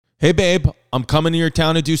Hey, babe, I'm coming to your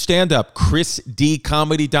town to do stand-up.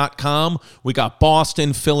 ChrisDComedy.com. We got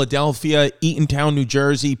Boston, Philadelphia, Eatontown, New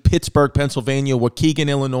Jersey, Pittsburgh, Pennsylvania, Waukegan,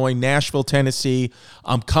 Illinois, Nashville, Tennessee.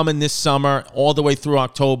 I'm coming this summer all the way through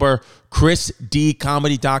October.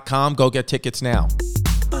 ChrisDComedy.com. Go get tickets now.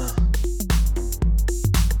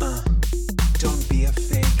 Don't be a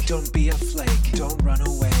fake, don't be a flake, don't run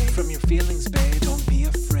away from your feelings, babe. Don't be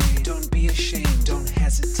afraid, don't be ashamed, don't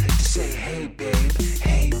hesitate to say, hey, babe,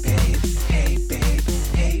 hey, babe, hey, babe,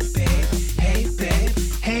 hey, babe, hey, babe,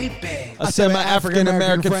 hey, babe. I said my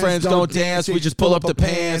African-American friends don't dance. We just pull up the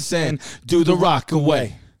pants and do the rock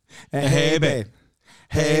away. And hey, babe,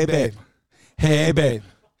 hey, babe, hey, babe.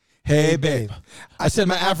 Hey, babe. I said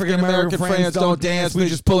my African-American friends don't dance. We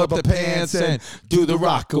just pull up the pants and do the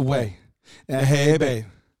rock away. And hey, babe.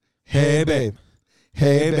 Hey, babe.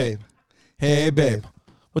 Hey, babe. Hey, babe.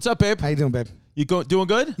 What's up, babe? How you doing, babe? You doing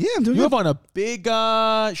good? Yeah, I'm doing You good. have on a big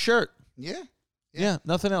shirt. Yeah.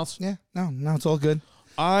 Nothing else. Yeah. No, it's all good.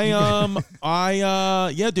 Yeah,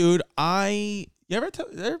 dude. You ever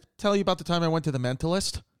tell you about the time I went to the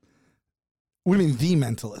Mentalist? What do you mean, the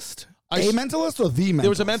Mentalist? A Mentalist or the Mentalist? There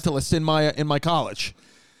was a Mentalist in my college.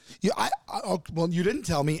 Yeah, well, you didn't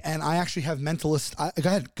tell me, and I actually have Mentalist. Go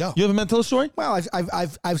ahead, go. You have a Mentalist story? Well,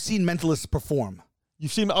 I've seen Mentalists perform.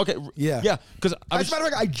 You've seen? Okay. Yeah. Because As a matter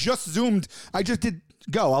of fact, I just zoomed. I just did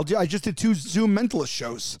 2 Zoom Mentalist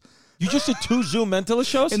shows. You just did 2 Zoom Mentalist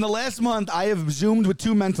shows? In the last month, I have Zoomed with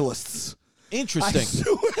 2 Mentalists. Interesting. I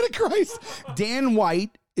swear to Christ. Dan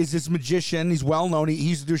White is this magician. He's well known. He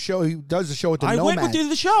used to do a show. He does a show at the Nomad. I went with you to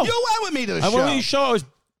the show. You went with me to the show. I went with you to the show. I was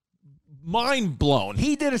mind blown.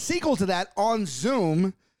 He did a sequel to that on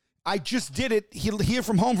Zoom. I just did it here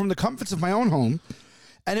from home, from the comforts of my own home,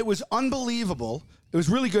 and it was unbelievable. It was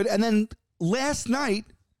really good. And then last night,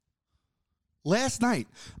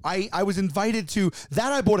 I was invited to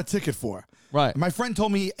that. I bought a ticket for. Right. My friend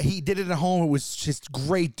told me he did it at home. It was just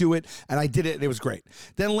great. Do it, and I did it. And it was great.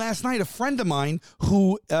 Then last night, a friend of mine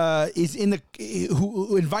who invited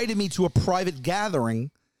me to a private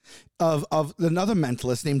gathering of another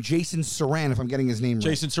mentalist named Jason Saran, if I'm getting his name right.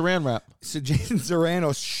 Jason Saran rap. So Jason Saran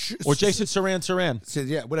Or Jason Saran. So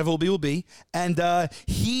yeah, whatever it will be. And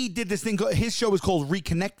he did this thing. His show was called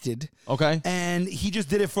Reconnected. Okay. And he just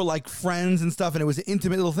did it for like friends and stuff. And it was an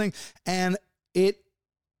intimate little thing. And it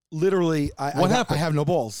literally, What happened? I have no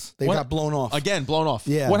balls. They got blown off. Again, blown off.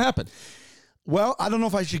 Yeah. What happened? Well, I don't know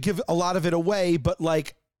if I should give a lot of it away, but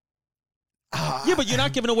like. Yeah, but you're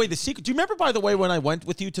not giving away the secret. Do you remember, by the way, when I went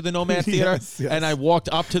with you to the Nomad Theater Yes. and I walked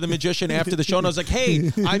up to the magician after the show and I was like,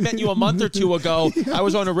 hey, I met you a month or 2 ago. I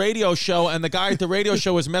was on a radio show and the guy at the radio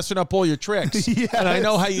show was messing up all your tricks. Yes. And I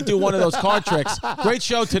know how you do one of those card tricks. Great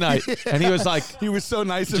show tonight. And he was like, He was so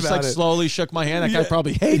nice just about like it. slowly shook my hand. That guy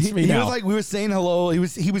probably hates me He now. was like, we were saying hello.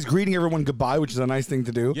 He was greeting everyone goodbye, which is a nice thing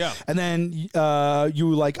to do. Yeah. And then you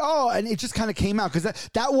were like, oh, and it just kind of came out because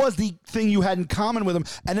that was the thing you had in common with him.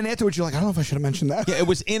 And then afterwards, you're like, I don't know if I should have mentioned that. Yeah, it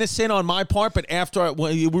was innocent on my part, but after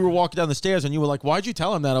when we were walking down the stairs and you were like, why'd you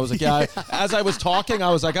tell him that? I was like, yeah. As I was talking, I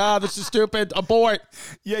was like, this is stupid. Abort.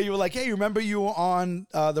 Yeah, you were like, hey, remember you were on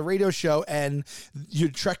the radio show and your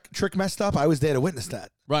trick messed up? I was there to witness that.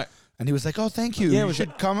 Right. And he was like, oh, thank you. Yeah, You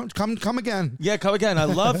should come again. Yeah, come again. I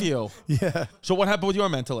love you. Yeah. So what happened with your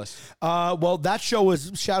Mentalist? Well, that show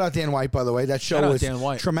was, shout out Dan White, by the way. That show Shout out was Dan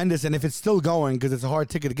White. tremendous. And if it's still going, because it's a hard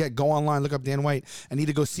ticket to get, go online, look up Dan White, and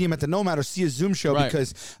either go see him at the Nomad or see a Zoom show Right.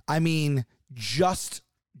 because, I mean, just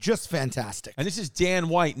fantastic. And this is Dan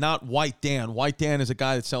White, not White Dan. White Dan is a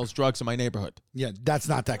guy that sells drugs in my neighborhood. Yeah, that's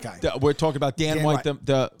not that guy. We're talking about Dan White, White.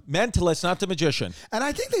 the Mentalist, not the magician. And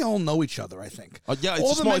I think they all know each other, I think. Yeah, it's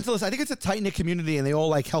all a the small- mentalists, I think it's a tight-knit community, and they all,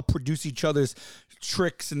 like, help produce each other's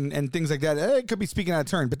tricks and things like that. It could be speaking out of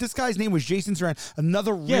turn. But this guy's name was Jason Saran.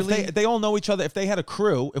 Another Yeah, really... they all know each other. If they had a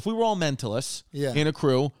crew, if we were all Mentalists in a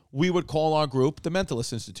crew, we would call our group the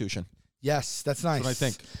Mentalist Institution. Yes, that's nice. That's what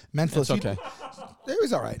I think. Mentalist. That's okay. It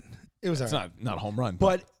was all right. It was all It's right. not a home run.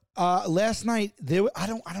 But last night I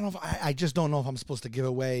don't know if I just don't know if I'm supposed to give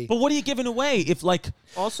away But what are you giving away? If like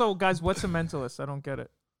Also, guys, what's a mentalist? I don't get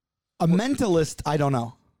it. a mentalist. I don't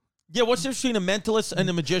know. yeah, what's the difference between a mentalist and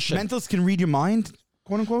a magician? Mentalists can read your mind,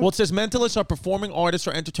 quote unquote. Well, it says mentalists are performing artists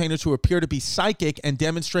or entertainers who appear to be psychic and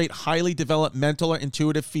demonstrate highly developed mental or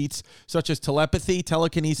intuitive feats such as telepathy,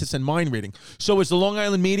 telekinesis, and mind reading. So is the Long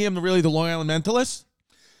Island medium really the Long Island mentalist?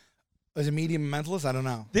 Is it medium mentalist? I don't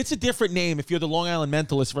know. It's a different name if you're the Long Island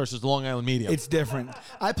Mentalist versus the Long Island Medium. It's different.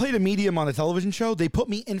 I played a medium on a television show. They put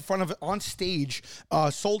me in front of, on stage,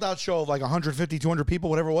 sold out show of like 150, 200 people,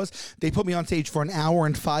 whatever it was. They put me on stage for an hour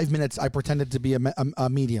and 5 minutes. I pretended to be a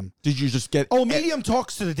medium. Did you just get... Oh, medium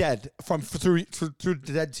talks to the dead through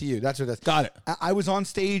the dead to you. That's what it is. Got it. I was on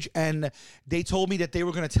stage and they told me that they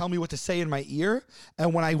were going to tell me what to say in my ear.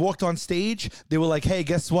 And when I walked on stage, they were like, hey,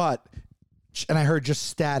 guess what? And I heard just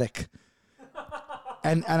static.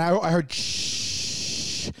 And I heard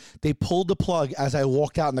shh. They pulled the plug as I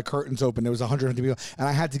walked out and the curtains opened. There was 150 people. And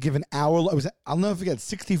I had to give an hour. I'll never forget,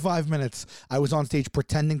 65 minutes I was on stage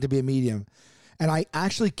pretending to be a medium. And I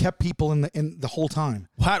actually kept people in the whole time.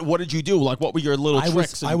 What did you do? Like, what were your little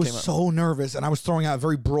tricks? I was so nervous, and I was throwing out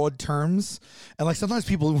very broad terms. And like sometimes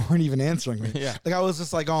people weren't even answering me. Yeah. Like I was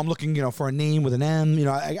just like, oh, I'm looking, for a name with an M.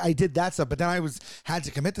 I did that stuff. But then I had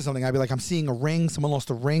to commit to something. I'd be like, I'm seeing a ring. Someone lost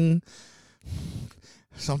a ring.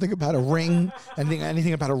 Something about a ring.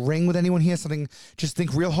 Anything about a ring with anyone here? Something. Just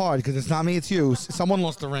think real hard because it's not me, it's you. Someone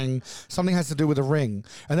lost the ring. Something has to do with a ring.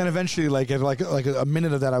 And then eventually, like a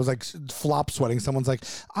minute of that, I was like flop sweating. Someone's like,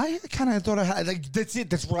 I kind of thought I had. Like, that's it.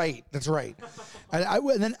 That's right. That's right.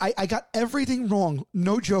 And then I got everything wrong.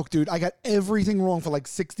 No joke, dude. I got everything wrong for like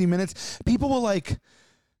 60 minutes. People were like,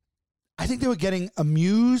 I think they were getting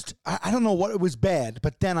amused. I don't know what, it was bad.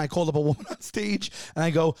 But then I called up a woman on stage and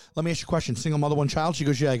I go, let me ask you a question. Single mother, one child? She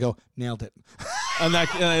goes, yeah. I go, nailed it. And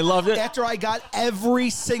I loved it. After I got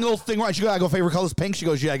every single thing right. She goes, I go, favorite color is pink. She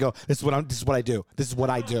goes, yeah. I go, this is what I do. This is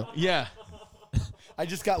what I do. Yeah. I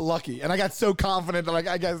just got lucky, and I got so confident that, like,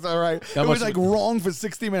 I guess, all right. It was, like, wrong for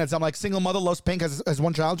 60 minutes. I'm like, single mother loves pink, has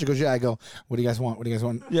one child. She goes, yeah. I go, what do you guys want? What do you guys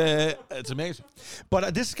want? Yeah, it's amazing.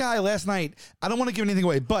 But this guy last night, I don't want to give anything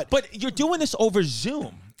away, but you're doing this over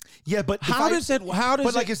Zoom. Yeah, but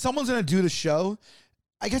if someone's going to do the show,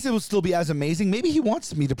 I guess it will still be as amazing. Maybe he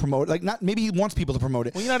wants me to promote it. Maybe he wants people to promote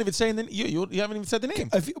it. Well, you're not even saying you haven't even said the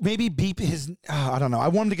name. Maybe beep his. I don't know. I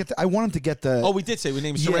want him to get the. Oh, we did say we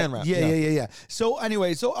named Saran Wrap. Yeah. So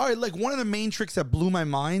anyway, all right. Like one of the main tricks that blew my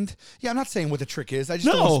mind. Yeah, I'm not saying what the trick is. I just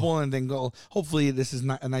don't want to spoil anything. Hopefully, this is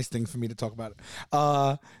not a nice thing for me to talk about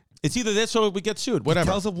it. It's either this or we get sued. Whatever.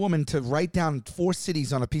 He tells a woman to write down 4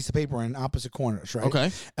 cities on a piece of paper in opposite corners, right?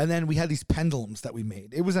 Okay. And then we had these pendulums that we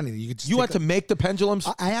made. It was anything. You had to make the pendulums?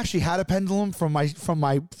 I actually had a pendulum from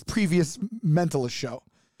my previous Mentalist show.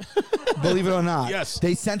 Believe it or not. Yes.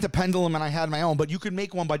 They sent a pendulum and I had my own, but you could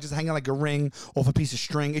make one by just hanging like a ring off a piece of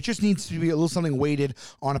string. It just needs to be a little something weighted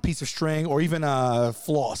on a piece of string or even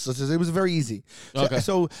floss. It was very easy. Okay.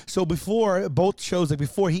 So before both shows, like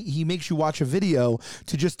before he makes you watch a video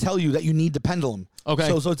to just tell you that you need the pendulum. Okay.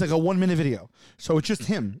 So it's like a 1-minute video. So it's just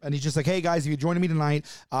him. And he's just like, hey guys, if you're joining me tonight,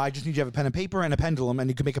 I just need you to have a pen and paper and a pendulum. And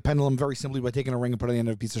you can make a pendulum very simply by taking a ring and putting it on the end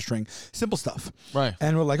of a piece of string. Simple stuff. Right.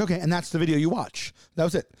 And we're like, okay. And that's the video you watch. That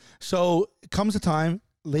was it. So comes a time,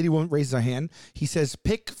 lady woman raises her hand. He says,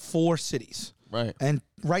 pick 4 cities. Right. And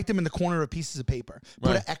write them in the corner of pieces of paper.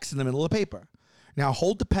 Put an X in the middle of the paper. Now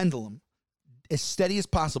hold the pendulum as steady as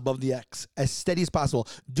possible above the X. As steady as possible.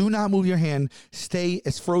 Do not move your hand. Stay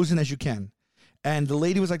as frozen as you can. And the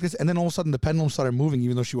lady was like this, and then all of a sudden the pendulum started moving,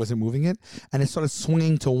 even though she wasn't moving it, and it started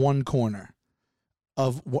swinging to one corner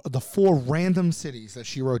of the 4 random cities that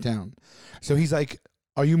she wrote down. So he's like,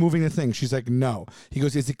 are you moving the thing? She's like, no. He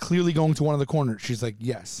goes, is it clearly going to one of the corners? She's like,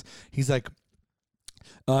 yes. He's like,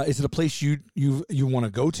 is it a place you want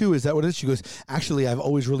to go to? Is that what it is? She goes, actually, I've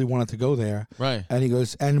always really wanted to go there. Right. And he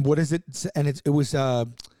goes, and what is it? And it was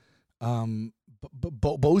Bozeman,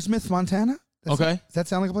 Montana? Does that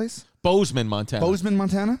sound like a place? Bozeman, Montana. Bozeman,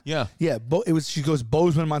 Montana? Yeah. Yeah. She goes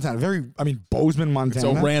Bozeman, Montana. Bozeman,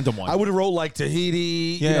 Montana. It's a random one. I would have wrote like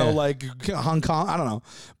Tahiti, like Hong Kong. I don't know.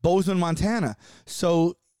 Bozeman, Montana.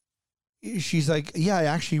 So she's like,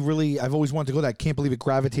 yeah, I've always wanted to go there. I can't believe it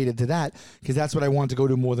gravitated to that because that's what I wanted to go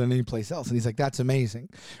to more than any place else. And he's like, that's amazing.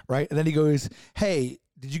 Right. And then he goes, hey,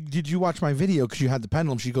 did you watch my video because you had the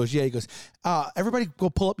pendulum? She goes, yeah. He goes, everybody go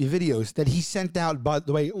pull up your videos that he sent out, by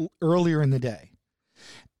the way, earlier in the day.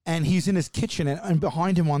 And he's in his kitchen, and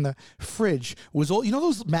behind him on the fridge was all,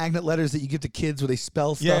 those magnet letters that you give to kids where they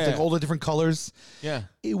spell stuff, like all the different colors? Yeah.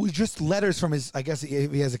 It was just letters from his, I guess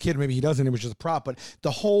if he has a kid, maybe he doesn't, it was just a prop, but the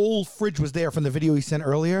whole fridge was there from the video he sent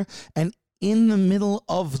earlier. And in the middle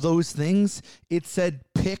of those things, it said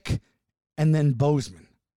pick and then Bozeman.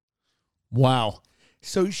 Wow.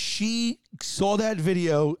 So she saw that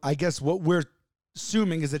video. I guess what we're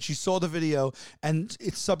assuming is that she saw the video and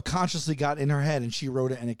it subconsciously got in her head and she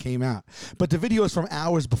wrote it and it came out. But the video is from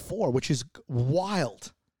hours before, which is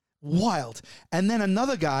wild. Wild. And then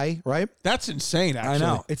another guy, right? That's insane, actually. I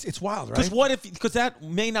know. It's wild, right? Because that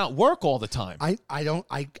may not work all the time. I don't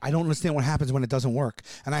understand what happens when it doesn't work.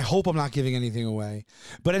 And I hope I'm not giving anything away.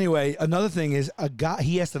 But anyway, another thing is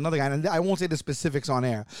he asked another guy, and I won't say the specifics on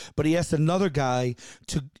air, but he asked another guy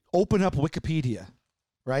to open up Wikipedia,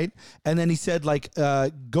 right? And then he said, like,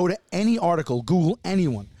 go to any article, Google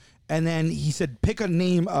anyone. And then he said, pick a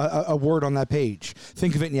name, a word on that page.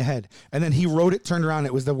 Think of it in your head. And then he wrote it, turned around.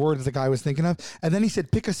 It was the word that the guy was thinking of. And then he said,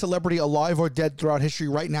 pick a celebrity alive or dead throughout history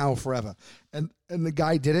right now or forever. And the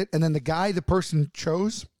guy did it. And then the person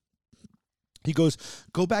chose, he goes,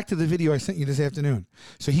 go back to the video I sent you this afternoon.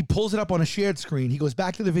 So he pulls it up on a shared screen. He goes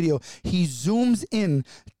back to the video. He zooms in.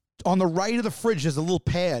 On the right of the fridge, there's a little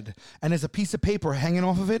pad, and there's a piece of paper hanging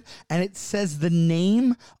off of it, and it says the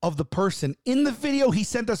name of the person. In the video he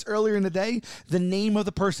sent us earlier in the day, the name of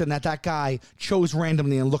the person that guy chose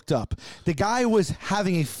randomly and looked up. The guy was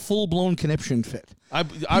having a full-blown conniption fit.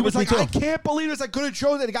 I was like, I can't believe this. I couldn't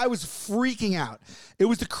show that. The guy was freaking out. It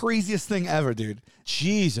was the craziest thing ever, dude.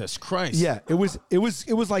 Jesus Christ. Yeah, it was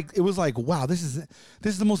like, wow, this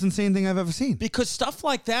is the most insane thing I've ever seen. Because stuff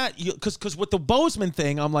like that, because with the Bozeman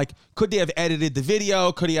thing, I'm like, could they have edited the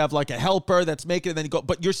video? Could he have like a helper that's making it? Then he go,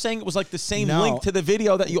 but you're saying it was like the same link to the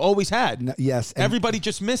video that you always had. No, yes. Everybody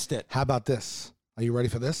just missed it. How about this? Are you ready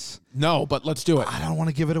for this? No, but let's do it. I don't want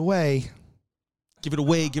to give it away. Give it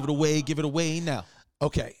away, give it away, give it away now.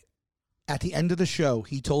 Okay. At the end of the show,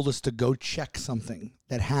 he told us to go check something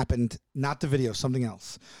that happened, not the video, something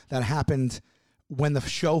else, that happened when the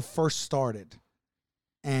show first started.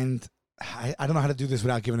 And I don't know how to do this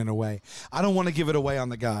without giving it away. I don't want to give it away on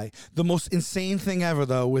the guy. The most insane thing ever,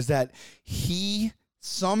 though, was that he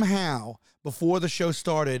somehow, before the show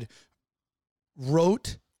started,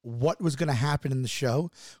 wrote what was going to happen in the show,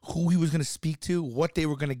 who he was going to speak to, what they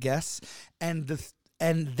were going to guess, and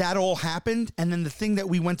that all happened. And then the thing that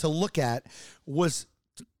we went to look at was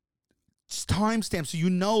timestamp, so you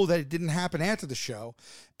know that it didn't happen after the show.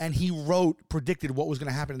 And he predicted what was going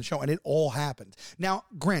to happen in the show, and it all happened. Now,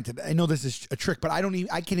 granted, I know this is a trick, but I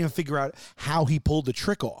can't even figure out how he pulled the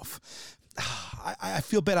trick off. I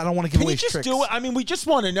feel bad. I don't want to give away tricks. Can you just do it? I mean, we just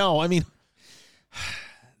want to know. I mean,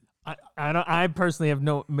 I personally have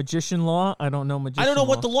no magician law. I don't know magician. I don't know law.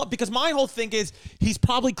 what the law, because my whole thing is he's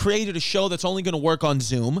probably created a show that's only going to work on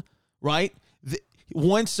Zoom, right?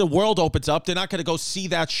 Once the world opens up, they're not going to go see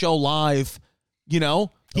that show live. You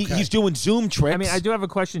know, he's doing Zoom tricks. I mean, I do have a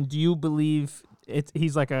question. Do you believe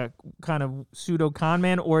he's like a kind of pseudo con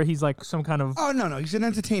man, or he's like some kind of... Oh, no. He's an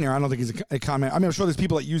entertainer. I don't think he's a con man. I mean, I'm sure there's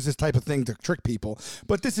people that use this type of thing to trick people,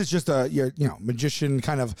 but this is just a magician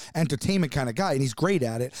kind of entertainment kind of guy, and he's great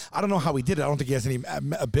at it. I don't know how he did it. I don't think he has any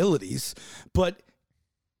abilities, but...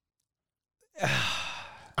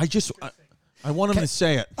 I want him to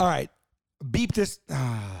say it. All right. Beep this...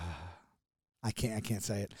 I can't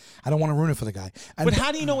say it. I don't want to ruin it for the guy. But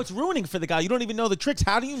how do you know it's ruining for the guy? You don't even know the tricks.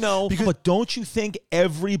 How do you know? But don't you think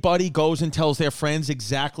everybody goes and tells their friends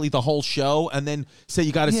exactly the whole show, and then say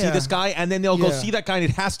you got to see this guy, and then they'll go see that guy, and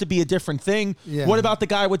it has to be a different thing? Yeah. What about the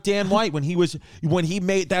guy with Dan White when he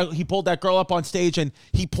pulled that girl up on stage and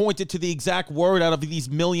he pointed to the exact word out of these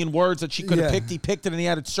million words that she could have picked? He picked it and he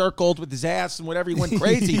had it circled with his ass and whatever. He went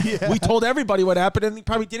crazy. We told everybody what happened, and he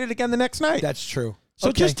probably did it again the next night. That's true.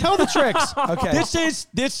 So just tell the tricks.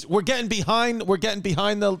 Okay. We're getting behind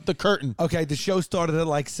the curtain. Okay, the show started at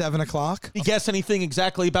like 7:00. Did he guess anything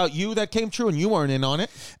exactly about you that came true and you weren't in on it?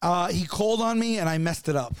 He called on me and I messed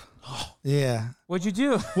it up. Yeah. What'd you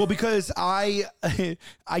do? Well, because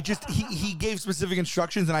he gave specific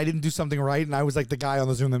instructions and I didn't do something right, and I was like the guy on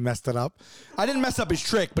the Zoom that messed it up. I didn't mess up his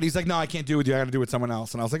trick, but he's like, no, I can't do it with you. I got to do it with someone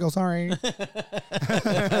else. And I was like, oh, sorry.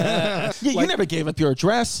 You never gave up your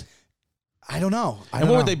address. I don't know.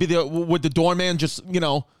 Would they be would the doorman just,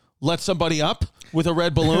 let somebody up with a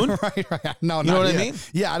red balloon? Right. No, you know what I mean?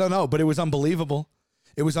 Yeah, I don't know, but it was unbelievable.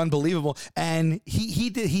 It was unbelievable. And he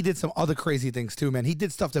did some other crazy things too, man. He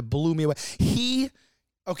did stuff that blew me away. He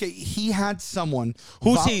had someone.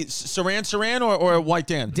 Who's he? Saran or White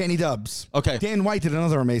Dan? Danny Dubs. Okay. Dan White did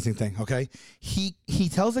another amazing thing, okay? He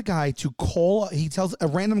tells a guy to call, he tells a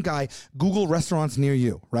random guy, Google restaurants near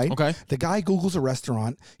you, right? Okay. The guy Googles a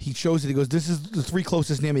restaurant. He shows it. He goes, this is the 3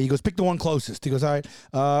 closest near me. He goes, pick the one closest. He goes, all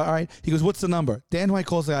right. He goes, what's the number? Dan White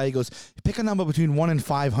calls the guy. He goes, pick a number between 1 and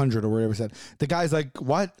 500 or whatever he said. The guy's like,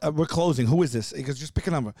 what? We're closing. Who is this? He goes, just pick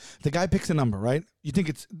a number. The guy picks a number, right? You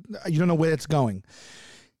don't know where it's going.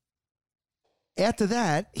 After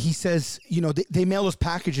that, he says, they mail those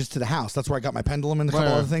packages to the house. That's where I got my pendulum and a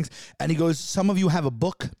couple other things. And he goes, some of you have a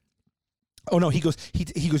book. Oh, no, he goes,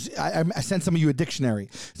 I sent some of you a dictionary.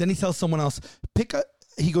 Then he tells someone else, pick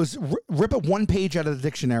he goes, rip up one page out of the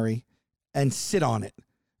dictionary and sit on it.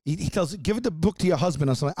 He tells, give it the book to your husband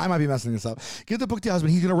or something. I might be messing this up. Give the book to your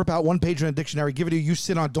husband. He's going to rip out one page in a dictionary, give it to you. You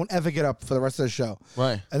sit on it. Don't ever get up for the rest of the show.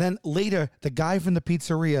 Right. And then later, the guy from the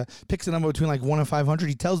pizzeria picks a number between like 1 and 500.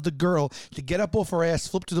 He tells the girl to get up off her ass,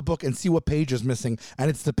 flip to the book, and see what page is missing. And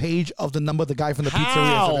it's the page of the number the guy from the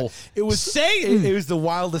pizzeria. It was Satan. It was the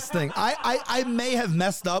wildest thing. I may have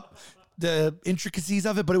messed up the intricacies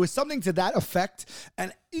of it, but it was something to that effect,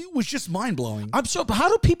 and it was just mind-blowing. I'm so. How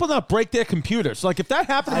do people not break their computers? Like, if that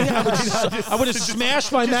happened to me, I would have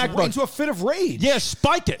smashed my MacBook into a fit of rage. Yeah,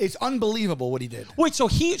 spike it. It's unbelievable what he did. Wait, so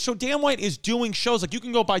Dan White is doing shows, like you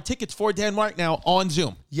can go buy tickets for Dan White now on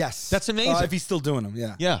Zoom. Yes, that's amazing. If he's still doing them,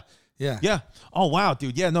 yeah. Yeah. Oh, wow,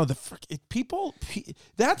 dude. Yeah, no,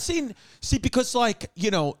 that scene, because, like, you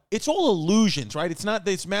know, it's all illusions, right? It's not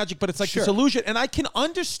this magic, but it's like this illusion. And I can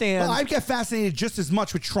understand. Well, I get fascinated just as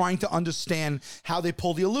much with trying to understand how they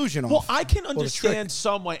pull the illusion off. Well, I can understand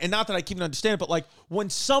some way, and not that I can understand, but like when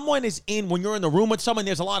someone is when you're in the room with someone,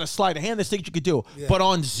 there's a lot of sleight of hand, there's things you could do. Yeah. But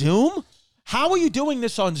on Zoom? How are you doing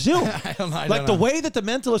this on Zoom? I don't know. Like the way that the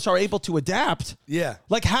Mentalists are able to adapt. Yeah.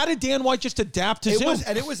 Like, how did Dan White just adapt to Zoom?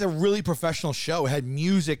 And it was a really professional show. It had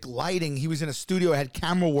music, lighting. He was in a studio. It had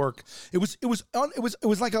camera work. It was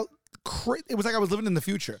like I was living in the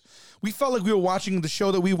future. We felt like we were watching the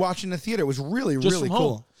show that we watched in the theater. It was really, really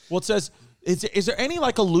cool. Well, it says, is there any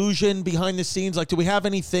like illusion behind the scenes? Like, do we have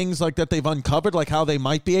any things like that they've uncovered, like how they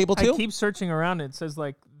might be able to? I keep searching around. It says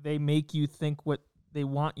like they make you think what they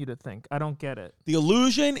want you to think. I don't get it. The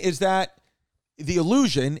illusion is that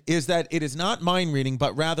it is not mind reading,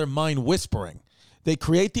 but rather mind whispering. They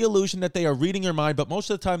create the illusion that they are reading your mind, but most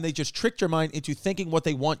of the time they just tricked your mind into thinking what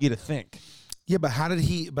they want you to think. Yeah, but how does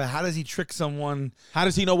he trick someone? How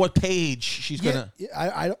does he know what page she's gonna?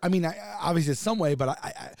 I mean, obviously some way, but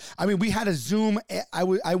I mean, we had a Zoom.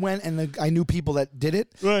 I went and I knew people that did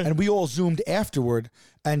it, right. And we all Zoomed afterward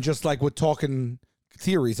and just like we're talking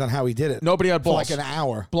theories on how he did it. Nobody had balls. For like an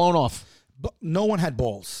hour. Blown off. But no one had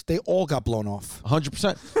balls. They all got blown off.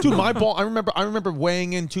 100%. Dude, my ball, I remember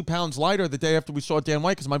weighing in 2 pounds lighter the day after we saw Dan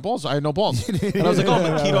White because I had no balls. And I was like, oh,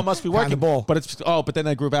 my keto must be working. Ball. But then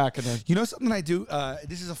I grew back. And then. You know something I do?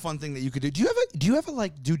 This is a fun thing that you could do. Do you ever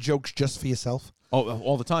like do jokes just for yourself? Oh,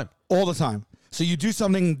 all the time. All the time. So you do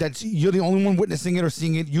something you're the only one witnessing it or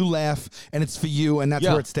seeing it. You laugh and it's for you and that's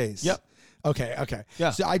where it stays. Yep. Okay. Yeah.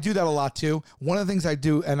 So I do that a lot too. One of the things I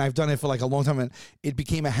do, and I've done it for like a long time, and it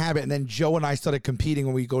became a habit. And then Joe and I started competing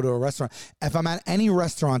when we go to a restaurant. If I'm at any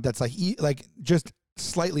restaurant that's like just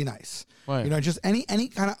slightly nice, right. You know, just any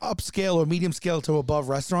kind of upscale or medium scale to above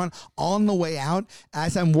restaurant, on the way out,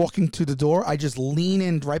 as I'm walking to the door, I just lean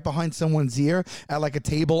in right behind someone's ear at like a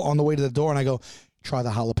table on the way to the door, and I go, try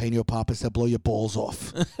the jalapeno poppers that blow your balls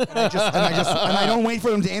off. And I don't wait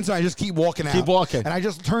for them to answer. I just keep walking out. Keep walking. And I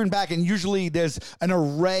just turn back, and usually there's an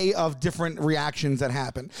array of different reactions that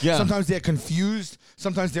happen. Yeah. Sometimes they're confused.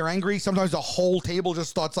 Sometimes they're angry. Sometimes the whole table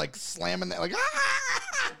just starts like slamming. Like,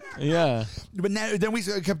 ah! Yeah. But then we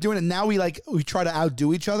kept doing it. Now we try to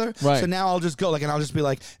outdo each other. Right. So now I'll just go and I'll just be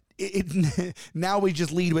like, now we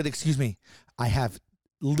just lead with, excuse me, I have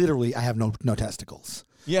no testicles.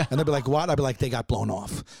 Yeah. And they'll be like, what? I'll be like, they got blown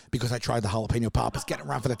off because I tried the jalapeno poppers getting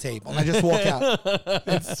around for the table. And I just walk out.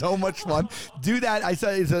 It's so much fun. Do that. I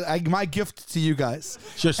said, it's my gift to you guys.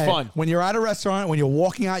 Just fun. When you're at a restaurant, when you're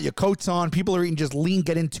walking out, your coat's on, people are eating, just lean,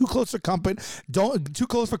 get in too close for comfort. Too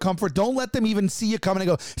close for comfort. Don't let them even see you coming and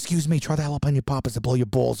go, excuse me, try the jalapeno poppers to blow your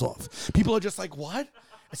balls off. People are just like, what?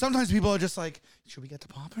 Sometimes people are just like, should we get the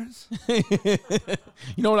poppers?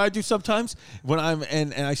 You know what I do sometimes when I'm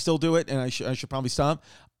and I still do it, and I should probably stop.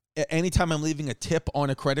 Anytime I'm leaving a tip on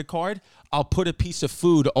a credit card, I'll put a piece of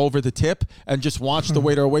food over the tip and just watch the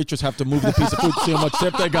waiter or waitress have to move the piece of food to see how much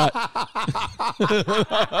tip they got.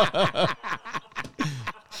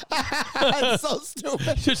 That's so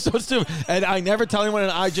stupid. It's so stupid. And I never tell anyone,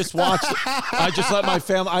 and I just watch. I just let my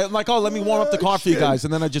family. I'm like, oh, let me warm up the car for you guys,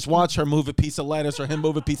 and then I just watch her move a piece of lettuce or him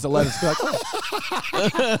move a piece of lettuce. Be like,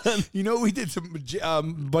 oh. You know, we did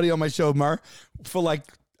some buddy on my show, Mar, for like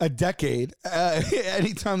a decade.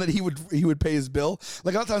 Anytime that he would pay his bill,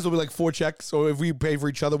 like a lot of times it'll be like 4 checks, or if we pay for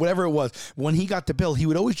each other, whatever it was. When he got the bill, he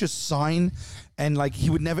would always just sign, and like he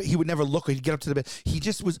would never look. He'd get up to the bill. He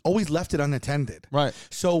just was always left it unattended. Right.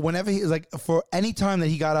 So whenever he like for any time that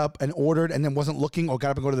he got up and ordered and then wasn't looking or got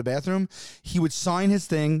up and go to the bathroom, he would sign his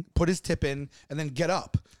thing, put his tip in, and then get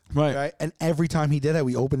up. Right. And every time he did that,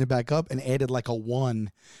 we opened it back up and added like a 1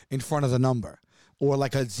 in front of the number. or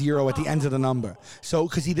like a 0 at the end of the number. So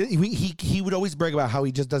because he would always brag about how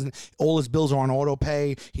he just doesn't, all his bills are on auto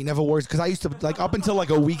pay. He never works, because I used to, like, up until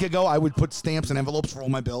like a week ago, I would put stamps and envelopes for all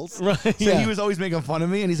my bills. Right. So Yeah. he was always making fun of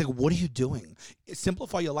me, and he's like, "What are you doing?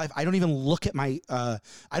 Simplify your life. I don't even look at my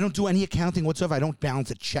I don't do any accounting whatsoever. I don't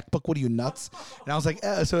balance a checkbook. What are you, nuts?" And I was like,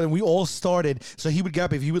 so we all started. So he would get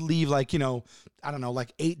up, if he would leave like, I don't know,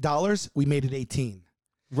 like $8, we made it 18.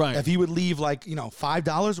 Right. If he would leave like,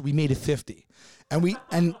 $5, we made it 50. And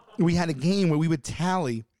we had a game where we would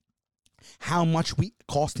tally how much we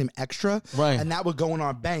cost him extra, Right. and that would go in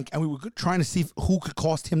our bank, and we were trying to see who could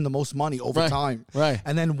cost him the most money over time. Right.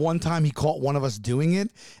 And then one time he caught one of us doing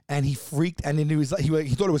it, and he freaked, and then he was like,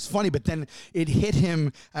 he thought it was funny, but then it hit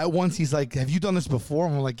him at once. He's like, "Have you done this before?"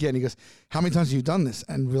 And we're like, "Yeah." And he goes, "How many times have you done this?"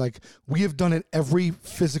 And we're like, "We have done it every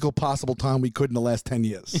physical possible time we could in the last 10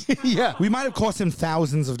 years." Yeah. We might have cost him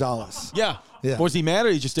thousands of dollars. Yeah. Yeah. Was he mad,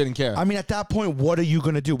 or he just didn't care? I mean, at that point, what are you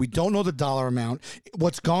going to do? We don't know the dollar amount.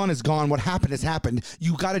 What's gone is gone. What happened has happened.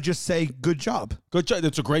 You got to just say, "Good job." Good joke.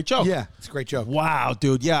 That's a great joke. Yeah, it's a great joke. Wow,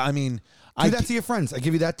 dude. Yeah, I mean, Do that to your friends. I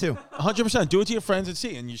give you that too. 100%. Do it to your friends and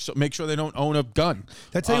see, and you make sure they don't own a gun.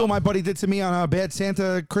 Did I tell you what my buddy did to me on a Bad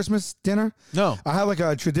Santa Christmas dinner? No. I have like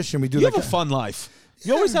a tradition. We do You like have a fun life.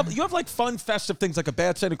 You always have like fun festive things like a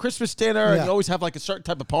Bad Santa Christmas dinner, and Yeah. you always have like a certain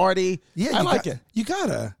type of party. Yeah, I like it. You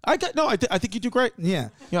gotta. I think you do great. Yeah.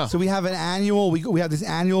 Yeah. So we have an annual. We have this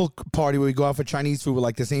annual party where we go out for Chinese food with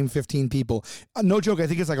like the same 15 people. No joke. I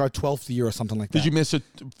think it's like our 12th year or something like that. Did you miss it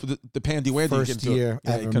for the Pandy Wendy? First year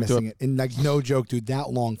ever missing it. And like, no joke, dude, that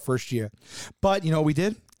long, first year. But you know what we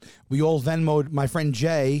did? We all Venmo'd my friend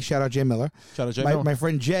Jay. Shout out Jay Miller. Shout out Jay Miller. My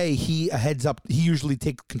friend Jay, he heads up. He usually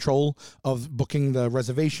takes control of booking the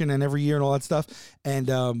reservation and every year and all that stuff. And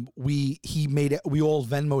we all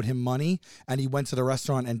Venmo'd him money, and he went to the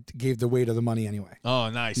restaurant and gave the waiter the money anyway. Oh,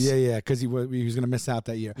 nice. Yeah, because he was going to miss out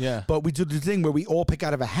that year. Yeah. But we do the thing where we all pick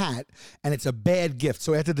out of a hat, and it's a bad gift.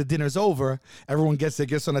 So after the dinner's over, everyone gets their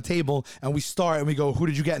gifts on the table, and we start, and we go, "Who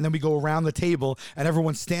did you get?" And then we go around the table, and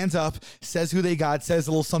everyone stands up, says who they got, says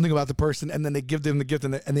a little something about the person, and then they give them the gift,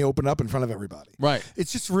 and they open up in front of everybody. Right.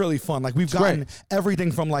 It's just really fun. Like, we've gotten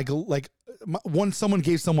everything from someone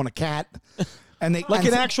gave someone a cat, and they Like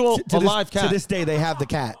an actual live cat. To this day, they have the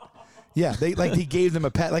cat. Yeah, he gave them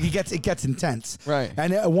a pet. Like, it gets intense. Right.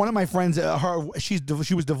 And one of my friends, she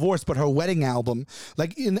was divorced, but her wedding album,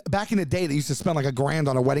 like back in the day, they used to spend like $1,000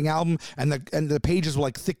 on a wedding album, and the pages were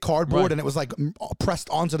like thick cardboard, Right. and it was like pressed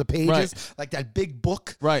onto the pages, Right. like that big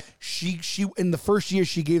book. Right. She in the first year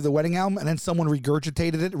she gave the wedding album, and then someone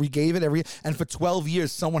regurgitated it, regave it and for 12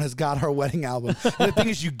 years someone has got her wedding album. And the thing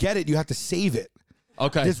is, you get it, you have to save it.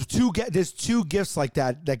 Okay. There's two gifts like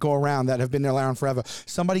that go around that have been around forever.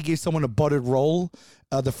 Somebody gave someone a buttered roll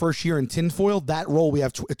the first year in tinfoil. That roll we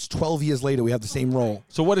have. It's 12 years later. We have the same roll.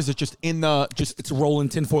 So what is it? Just in the It's a roll in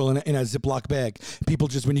tinfoil in a Ziploc bag. People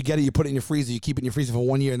just, when you get it, you put it in your freezer. You keep it in your freezer for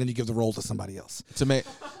 1 year, and then you give the roll to somebody else. It's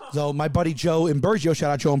amazing. So my buddy Joe Imbergio, shout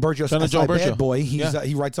out Joe Imbergio, Shout out Joe bad Imbergio. boy. Yeah.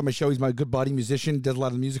 He writes on my show. He's my good buddy, musician, does a lot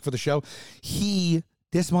of the music for the show.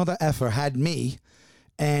 This mother effer had me.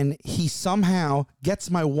 And he somehow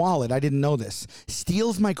gets my wallet. I didn't know this.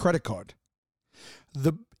 Steals my credit card.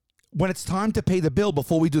 When it's time to pay the bill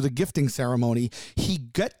before we do the gifting ceremony, he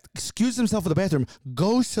excuses himself for the bathroom,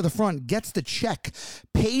 goes to the front, gets the check,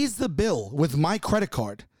 pays the bill with my credit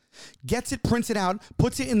card, gets it printed out,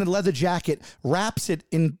 puts it in the leather jacket, wraps it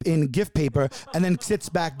in gift paper, and then sits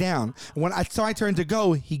back down. When I turn to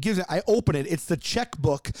go, he gives it. I open it. It's the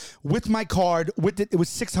checkbook with my card. It was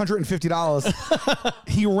 $650.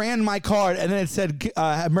 He ran my card, and then it said,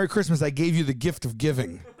 "Merry Christmas. I gave you the gift of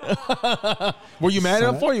giving." Were you mad at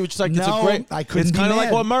him for? You were just like, No, it's a great. I couldn't. It's kind of be like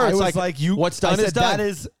mad. what Murray. I It's was like, "You." What's done I said, is done. That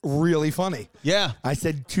is really funny. Yeah. I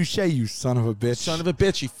said, "Touche, you son of a bitch." Son of a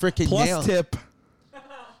bitch. You freaking Plus tip.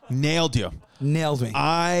 nailed you. Nailed me.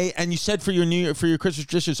 And you said for your Christmas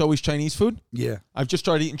dish is always Chinese food? Yeah. I've just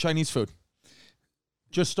started eating Chinese food.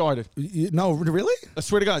 Just started. No, really? I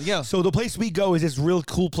swear to God, yeah. So the place we go is this real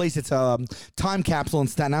cool place. It's a time capsule in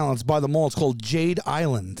Staten Island. It's by the mall. It's called Jade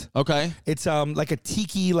Island. Okay. It's like a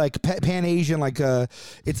tiki, like Pan Asian,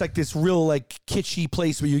 it's like this real like kitschy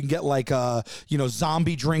place where you can get like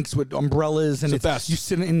zombie drinks with umbrellas, and It's the best. you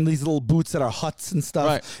sit in these little booths that are huts and stuff.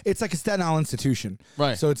 Right. It's like a Staten Island institution.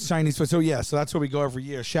 Right. So it's Chinese food. So yeah, so that's where we go every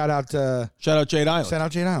year. Shout out Jade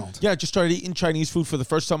Island. Jade Island. Yeah, I just started eating Chinese food for the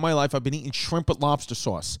first time in my life. I've been eating shrimp with lobster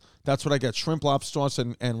sauce. That's what I get: shrimp, lobster sauce,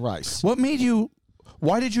 and rice. What made you?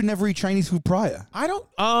 Why did you never eat Chinese food prior? I don't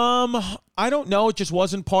know. It just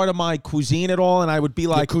wasn't part of my cuisine at all, and I would be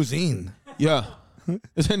like, cuisine. yeah.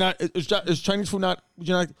 Is it not? Is Chinese food not?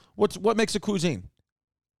 What makes a cuisine?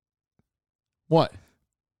 What?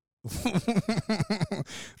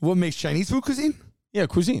 What makes Chinese food cuisine? Yeah,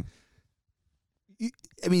 cuisine.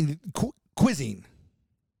 I mean, cuisine.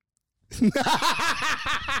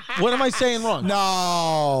 What am I saying wrong?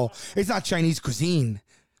 No, it's not Chinese cuisine.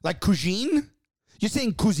 Like cuisine? You're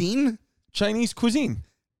saying cuisine? Chinese cuisine.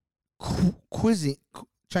 Cuisine.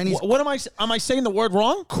 Chinese. What am I saying the word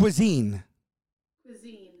wrong? Cuisine.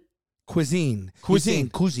 Cuisine. Cuisine.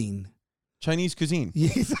 Cuisine. Chinese cuisine. Yeah,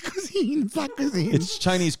 it's not cuisine. It's not cuisine. It's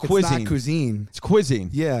Chinese It's cuisine. not cuisine. It's cuisine.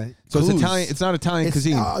 Yeah. So it's Coos. Italian. It's not Italian It's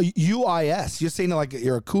cuisine. UIS. You're saying it like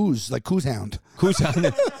you're a coos, like coos hound.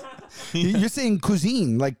 Cuisine. You're saying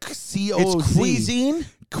cuisine, like COZ. It's cuisine.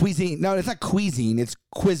 Cuisine. No, it's not cuisine. It's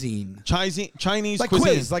cuisine. Chinese Like cuisine.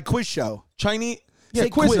 quiz, like quiz show. Chinese. Yeah, Say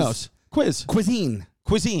Quiznos. Quiz. Cuisine.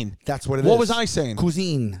 Cuisine. That's what it is. What was I saying?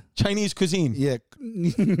 Cuisine. Chinese cuisine. Yeah.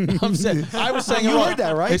 I'm saying. I was saying. You it wrong. heard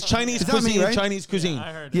that, right? It's Chinese Is that me, cuisine. right? Chinese cuisine.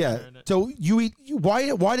 I heard it. Yeah. So you eat.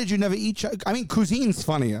 Why did you never eat? I mean, cuisine's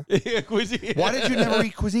funnier. Yeah, cuisine. Why did you never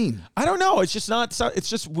eat cuisine? I don't know. It's just not. It's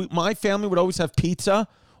just my family would always have pizza,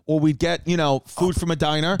 or we'd get food from a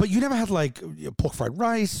diner. But you never had like pork fried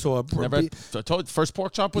rice or Never. I told you, first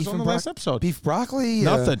pork chop was on the last episode. Beef broccoli.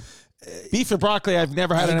 Nothing. Beef and broccoli. I've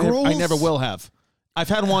never had. Egg And I rolls? never will have. I've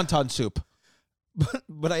had wonton soup.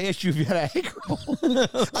 But I asked you if you had an egg roll.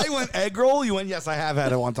 I went egg roll. You went yes. I have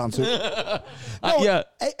had a wonton soup. Yeah.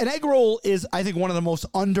 An egg roll is, I think, one of the most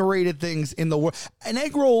underrated things in the world. An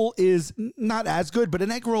egg roll is not as good, but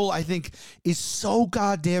an egg roll, I think, is so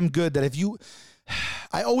goddamn good that if you...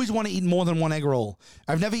 I always want to eat more than one egg roll.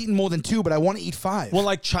 I've never eaten more than 2, but I want to eat 5. Well,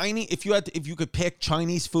 like Chinese, if you could pick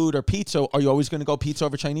Chinese food or pizza, are you always going to go pizza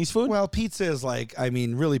over Chinese food? Well, pizza is like, I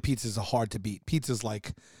mean, really, pizza is hard to beat. Pizza is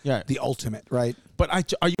like the ultimate, right? But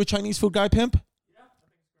are you a Chinese food guy, Pimp? Yeah.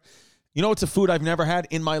 You know, it's a food I've never had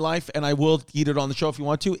in my life, and I will eat it on the show if you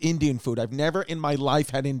want to. Indian food. I've never in my life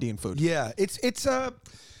had Indian food. Yeah, it's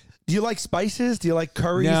do you like spices? Do you like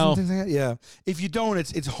curries and things like that? Yeah. If you don't,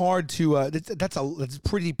 it's hard to. That's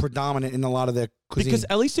pretty predominant in a lot of their cuisine. Because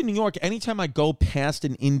at least in New York, anytime I go past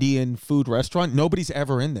an Indian food restaurant, nobody's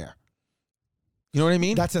ever in there. You know what I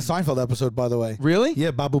mean? That's a Seinfeld episode, by the way. Really?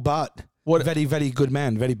 Yeah, Babu Bhatt. What? Very, very good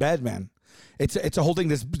man. Very bad man. It's a whole thing.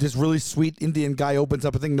 This really sweet Indian guy opens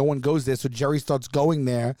up a thing. No one goes there, so Jerry starts going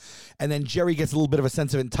there, and then Jerry gets a little bit of a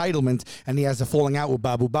sense of entitlement, and he has a falling out with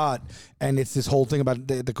Babu Bhatt, and it's this whole thing about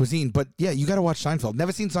the cuisine. But yeah, you got to watch Seinfeld.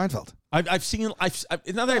 Never seen Seinfeld. I've seen. Now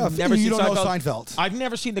that I've never seen you don't Seinfeld, know Seinfeld. I've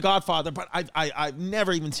never seen The Godfather, but I've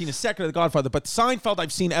never even seen a second of The Godfather. But Seinfeld,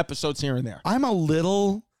 I've seen episodes here and there. I'm a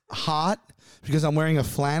little hot because I'm wearing a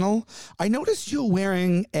flannel. I noticed you're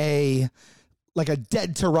wearing a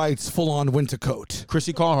Dead to Rights full-on winter coat.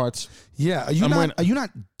 Chrissy Carhart's. Yeah, are you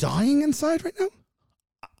not dying inside right now?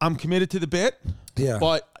 I'm committed to the bit. Yeah.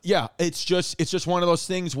 But yeah, it's just one of those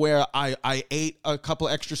things where I ate a couple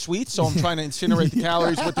extra sweets, so I'm trying to incinerate the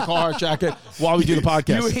calories with the Carhartt jacket while we do the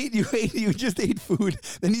podcast. You just ate food,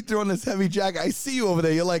 then you throw on this heavy jacket. I see you over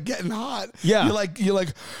there. You're like getting hot. Yeah. You're like. Yeah.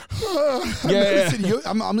 Listen,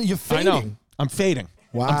 you're fading. I know. I'm fading.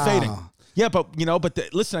 Wow. I'm fading. Yeah, but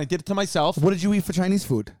listen, I did it to myself. What did you eat for Chinese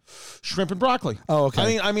food? Shrimp and broccoli. Oh,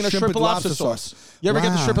 okay. I mean a shrimp and lobster sauce. You ever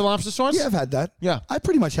get the shrimp and lobster sauce? Yeah, I've had that. Yeah. I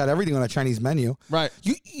pretty much had everything on a Chinese menu. Right.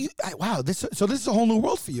 Wow. This is a whole new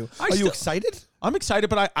world for you. Are you excited? I'm excited,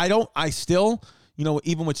 but I still,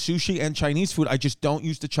 even with sushi and Chinese food, I just don't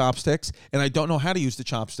use the chopsticks, and I don't know how to use the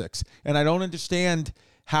chopsticks, and I don't understand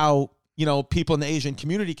how people in the Asian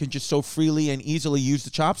community can just so freely and easily use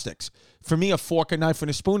the chopsticks. For me, a fork, a knife,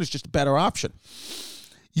 and a spoon is just a better option.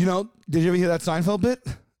 Did you ever hear that Seinfeld bit?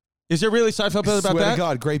 Is there really Seinfeld bit about Swear that? to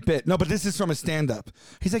God, great bit. No, but this is from a stand-up.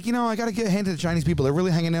 He's like, I got to get a hand to the Chinese people. They're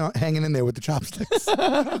really hanging in there with the chopsticks.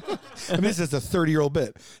 And this is a 30-year-old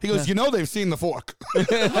bit. He goes, they've seen the fork.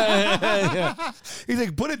 He's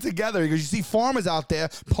like, put it together. He goes, you see farmers out there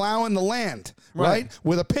plowing the land, right?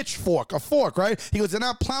 With a pitchfork, a fork, right? He goes, they're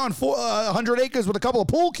not plowing 100 acres with a couple of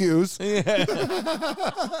pool cues.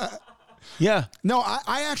 Yeah. No,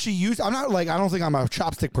 I actually I don't think I'm a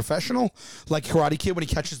chopstick professional, like Karate Kid when he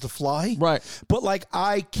catches the fly. Right. But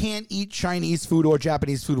I can't eat Chinese food or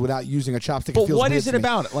Japanese food without using a chopstick. But what is it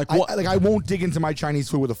about it? I won't dig into my Chinese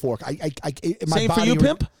food with a fork. Same for you,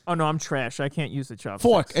 Pimp? Oh, no, I'm trash. I can't use the chopsticks.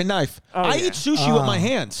 Fork and knife. I eat sushi with my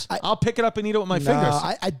hands. I'll pick it up and eat it with my fingers.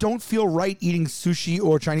 I don't feel right eating sushi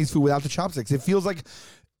or Chinese food without the chopsticks. It feels like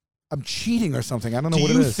I'm cheating or something. I don't know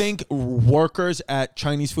what it is. Do you think workers at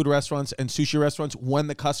Chinese food restaurants and sushi restaurants, when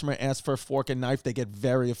the customer asks for a fork and knife, they get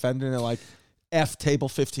very offended and they're like, F table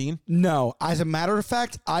 15? No. As a matter of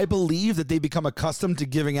fact, I believe that they become accustomed to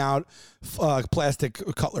giving out plastic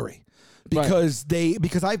cutlery. because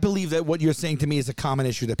because I believe that what you're saying to me is a common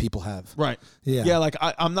issue that people have. Right. Yeah. Yeah, like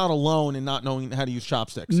I'm not alone in not knowing how to use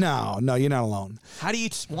chopsticks. No, you're not alone. How do you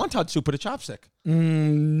eat wonton soup with a chopstick?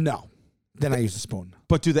 No. Then I use a spoon.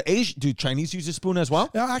 But do Chinese use a spoon as well?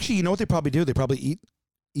 No, actually, you know what they probably do? They probably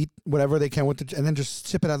eat whatever they can with and then just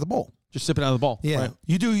sip it out of the bowl. Just sip it out of the bowl. Yeah. Right.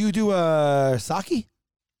 You do sake?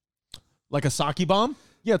 Like a sake bomb?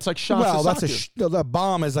 Yeah, it's like shots Well, of that's sake. the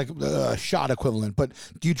bomb is like a shot equivalent. But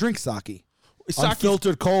do you drink sake? Sake's-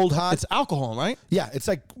 Unfiltered, cold, hot. It's alcohol, right? Yeah, it's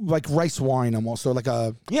like rice wine almost, or like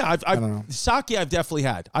a. Yeah, I don't know. Sake I've definitely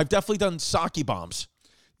had. I've definitely done sake bombs.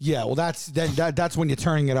 Yeah, well, that's when you're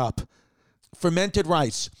turning it up. Fermented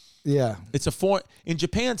rice. Yeah. It's in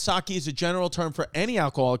Japan, sake is a general term for any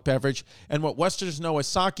alcoholic beverage, and what Westerners know as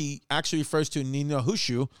sake actually refers to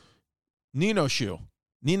ninoshu,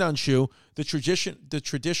 the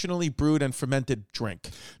traditionally brewed and fermented drink.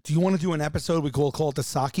 Do you want to do an episode we call it the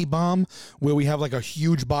sake bomb, where we have like a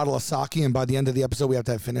huge bottle of sake, and by the end of the episode we have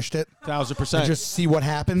to have finished it? 1,000%. And just see what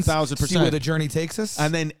happens. 1,000%. See where the journey takes us.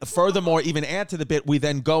 And then furthermore, even add to the bit, we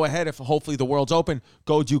then go ahead, if hopefully the world's open,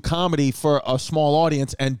 go do comedy for a small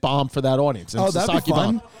audience and bomb for that audience. And oh, it's a that'd be sake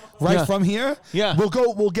fun. bomb. Right Yeah. from here? Yeah.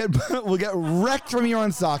 We'll get wrecked from here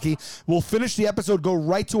on sake. We'll finish the episode, go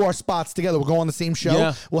right to our spots together. We'll go on the same show.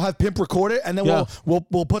 Yeah. We'll have Pimp record it, and then Yeah.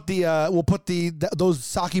 we'll put those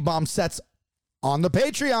sake bomb sets on the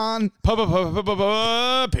Patreon.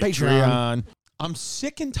 Patreon. I'm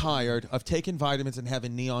sick and tired of taking vitamins and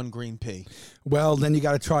having neon green pee. Well, then you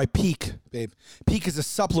got to try Peak, babe. Peak is a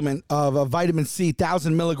supplement of vitamin C,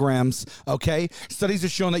 1,000 milligrams, okay? Studies have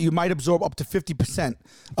shown that you might absorb up to 50%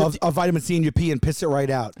 of vitamin C in your pee and piss it right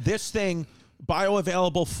out. This thing,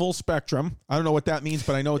 bioavailable full spectrum. I don't know what that means,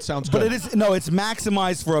 but I know it sounds good. But it's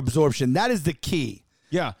maximized for absorption. That is the key.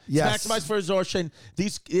 Yeah, Yes. it's maximized for absorption.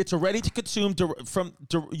 It's a ready to consume.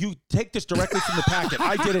 You take this directly from the packet.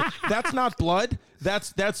 I did it. That's not blood.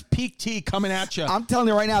 That's peak tea coming at you. I'm telling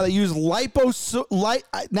you right now, they use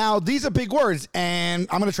now these are big words, and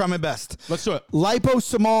I'm going to try my best. Let's do it.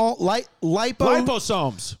 Liposomal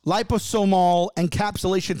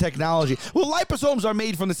encapsulation technology. Well, liposomes are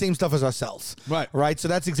made from the same stuff as our cells. Right. So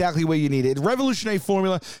that's exactly what you need. It revolutionary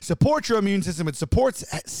formula supports your immune system. It supports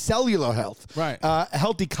cellular health. Right.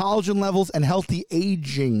 Healthy collagen levels and healthy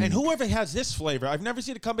aging. And whoever has this flavor, I've never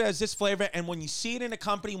seen a company that has this flavor. And when you see it in a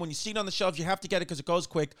company, when you see it on the shelves, you have to get it because it goes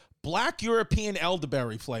quick. Black European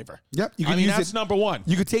elderberry flavor. Yep. You I can mean, use that's number one.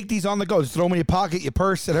 You could take these on the go. Just throw them in your pocket, your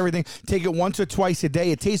purse, and everything. Take it once or twice a day.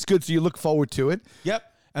 It tastes good, so you look forward to it. Yep.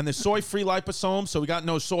 And the soy-free liposomes, so we got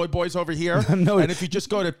no soy boys over here. No. And if you just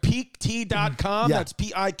go to peaktea.com, Yeah. that's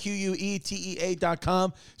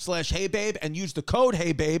PIQUETEA.com/HeyBabe, and use the code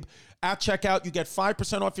HeyBabe, at checkout, you get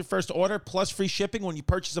 5% off your first order, plus free shipping when you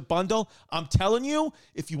purchase a bundle. I'm telling you,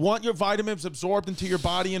 if you want your vitamins absorbed into your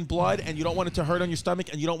body and blood, and you don't want it to hurt on your stomach,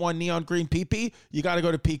 and you don't want neon green pee-pee, you got to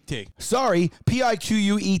go to Peak Tea. Sorry,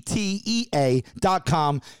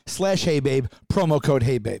 PIQUETEA.com/HeyBabe, promo code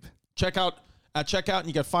HeyBabe. At checkout, and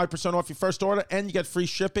you get 5% off your first order, and you get free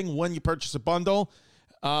shipping when you purchase a bundle.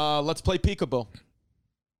 Let's play peekaboo.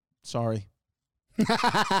 Sorry.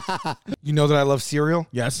 You know that I love cereal?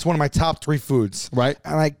 Yes. It's one of my top 3 foods. Right.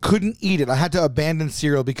 And I couldn't eat it. I had to abandon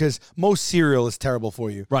cereal because most cereal is terrible for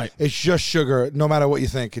you. Right. It's just sugar, no matter what you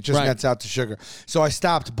think. It just Right. nets out to sugar. So I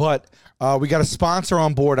stopped, but we got a sponsor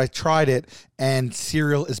on board. I tried it, and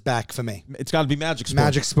cereal is back for me. It's got to be Magic Spoon.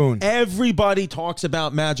 Magic Spoon. Everybody talks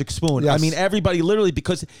about Magic Spoon. Yes. I mean, everybody literally,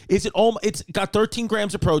 because it's got 13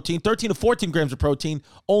 grams of protein, 13 to 14 grams of protein,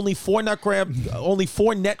 only 4 net grams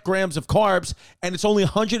of carbs, and it's only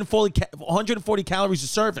 140 calories a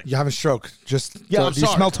serving. You have a stroke. Just Yeah, I'm do you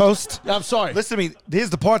sorry. smell toast? I'm sorry. Listen to me.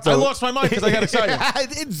 Here's the part, though. I lost my mind because I got excited.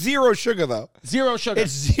 It's zero sugar, though. Zero sugar.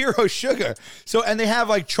 It's zero sugar. So, and they have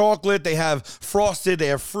like chocolate, they have frosted, they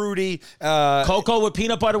have fruity. Cocoa with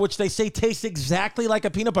peanut butter, which they say tastes exactly like a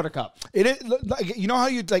peanut butter cup. It is like, you know how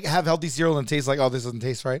you like have healthy cereal and taste like, oh, this doesn't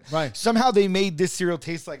taste right. Right. Somehow they made this cereal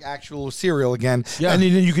taste like actual cereal again. Yeah. And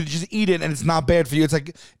then you could just eat it, and it's not bad for you. It's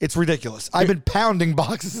like it's ridiculous. I've been pounding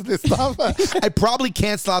boxes of this stuff. I probably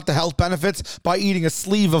cancel out the health benefits by eating a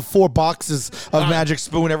sleeve of 4 boxes of Magic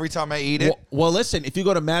Spoon every time I eat it. Well, listen, if you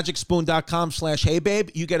go to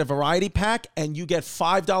magicspoon.com/HeyBabe, you get a variety pack and you get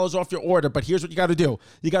 $5 off your order. But here's what you got to do.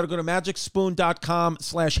 You got to go to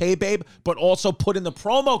magicspoon.com/HeyBabe, but also put in the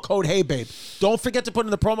promo code HeyBabe. Don't forget to put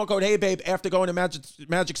in the promo code HeyBabe after going to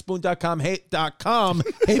magicspoon.com.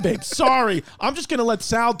 HeyBabe. Sorry. I'm just going to let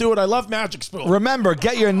Sal do it. I love Magic Spoon. Remember,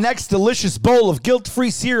 get your next delicious bowl of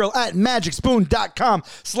guilt-free cereal at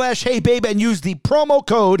magicspoon.com/HeyBabe and use the promo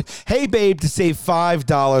code HeyBabe to save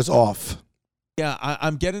 $5 off. Yeah,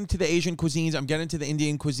 I'm getting to the Asian cuisines. I'm getting to the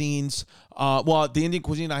Indian cuisines. Well, the Indian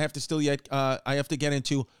cuisine I have to get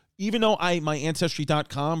into. Even though my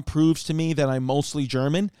Ancestry.com proves to me that I'm mostly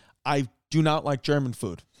German, I do not like German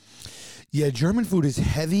food. Yeah, German food is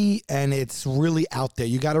heavy and it's really out there.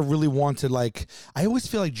 You got to really want to I always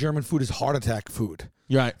feel like German food is heart attack food.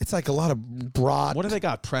 You're right. It's like a lot of brat. What do they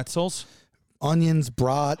got? Pretzels? Onions,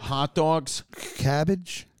 brat. Hot dogs?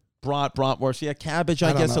 Cabbage? Bratwurst. Yeah, cabbage,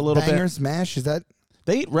 I guess, a little Bangers, mash, is that?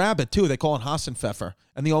 They eat rabbit, too. They call it Hassenpfeffer.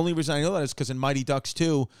 And the only reason I know that is because in Mighty Ducks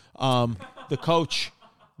 2, the coach,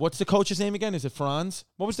 what's the coach's name again? Is it Franz?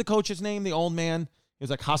 What was the coach's name? The old man? It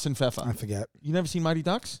was like Hassenpfeffer. I forget. You never seen Mighty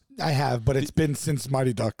Ducks? I have, but it's been since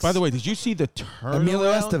Mighty Ducks. By the way, did you see the turnaround?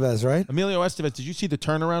 Emilio Estevez, right? Emilio Estevez. Did you see the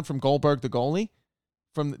turnaround from Goldberg the goalie?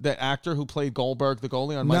 From the actor who played Goldberg the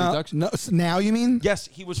goalie on Mighty Ducks? No, now you mean? Yes,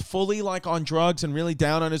 he was fully on drugs and really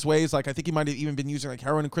down on his ways. I think he might have even been using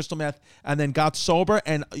heroin and crystal meth, and then got sober.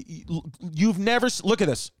 And you've never look at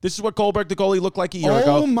this. This is what Goldberg the goalie looked like a year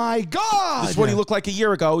ago. Oh my God! This is what he looked like a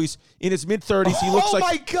year ago. He's in his mid-30s. He looks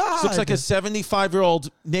my God! Looks like a 75-year-old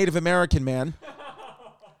Native American man.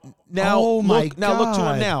 Now, oh my look, now look to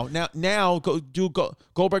him now. Now go do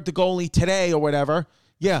Goldberg the goalie today or whatever.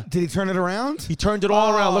 Yeah. Did he turn it around? He turned it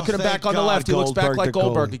all around. Look at him back on the left. He looks back like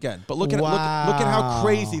Goldberg again. But look at look at how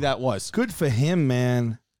crazy that was. Good for him,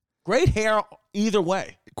 man. Great hair either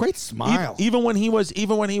way. Great smile. Even when he was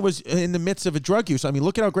in the midst of a drug use. I mean,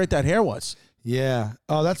 look at how great that hair was. Yeah.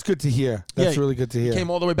 Oh, that's good to hear. That's really good to hear. He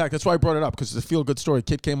came all the way back. That's why I brought it up, because it's a feel-good story.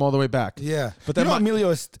 Kid came all the way back. Yeah. But then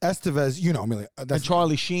Emilio Estevez, Emilio. And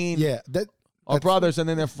Charlie Sheen. Yeah. Our brothers, and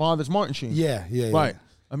then their father's Martin Sheen. Yeah. Right.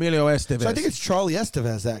 Emilio Estevez. So I think it's Charlie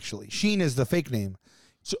Estevez, actually. Sheen is the fake name.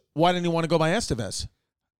 So why didn't he want to go by Estevez?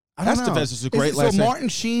 I don't know. Estevez is a great last name. So Martin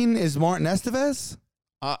Sheen is Martin Estevez?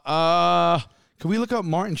 Can we look up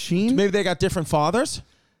Martin Sheen? Maybe they got different fathers?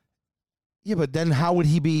 Yeah, but then how would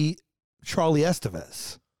he be Charlie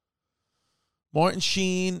Estevez? Martin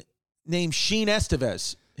Sheen, named Sheen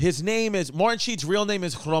Estevez. His name is, Martin Sheen's real name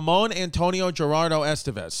is Ramon Antonio Gerardo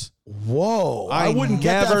Estevez. Whoa. I wouldn't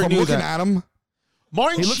get that from looking at him.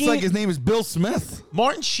 Martin He looks Sheen, like his name is Bill Smith.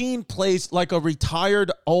 Martin Sheen plays like a retired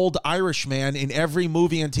old Irish man in every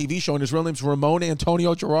movie and TV show, and his real name's Ramon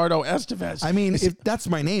Antonio Gerardo Estevez. I mean, if that's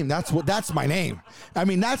my name, that's my name. I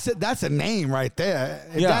mean, that's a name right there.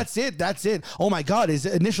 If that's it. Oh my God, his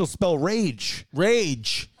initials spell Rage.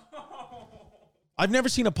 Rage. I've never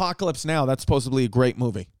seen Apocalypse Now. That's supposedly a great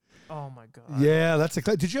movie. Oh my God. Yeah, that's a.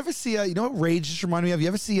 Did you ever see? You know what Rage just reminded me of? You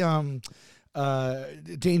ever see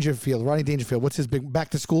Dangerfield, Rodney Dangerfield? What's his big Back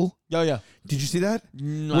to School? Oh yeah. Did you see that?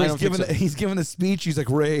 No, where I don't think so. He's giving a speech. He's like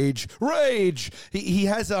Rage. He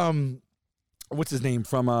has what's his name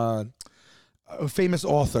from a famous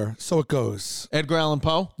author. So it goes. Edgar Allan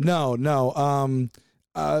Poe. No.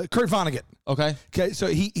 Kurt Vonnegut. Okay. So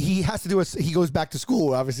he has to do he goes back to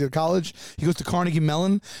school, obviously to college. He goes to Carnegie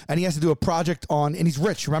Mellon, and he has to do a project on, and he's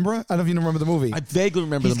rich, remember? I don't know if you remember the movie. I vaguely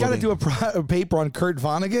remember the movie. He's got to do a paper on Kurt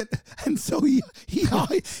Vonnegut, and so he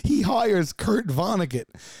hires Kurt Vonnegut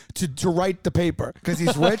to write the paper because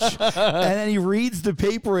he's rich, and then he reads the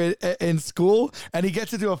paper in school, and he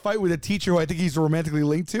gets into a fight with a teacher who I think he's romantically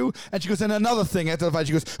linked to, and she goes, and another thing after the fight,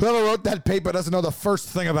 she goes, whoever wrote that paper doesn't know the first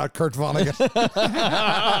thing about Kurt Vonnegut.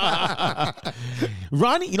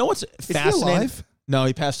 Ronnie, you know what's fascinating? Is he alive? No,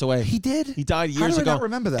 he passed away. He did? He died years How do I ago. not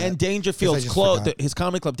remember that? And Dangerfield's closed. His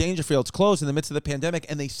comedy club Dangerfield's closed in the midst of the pandemic,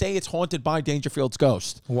 and they say it's haunted by Dangerfield's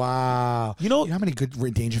ghost. Wow. You know how many good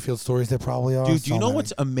Dangerfield stories there probably are? Dude, do you know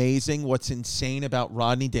what's amazing, what's insane about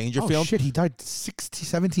Rodney Dangerfield? Oh, shit. He died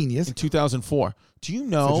 17 years in 2004. Do you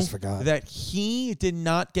know that he did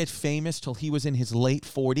not get famous till he was in his late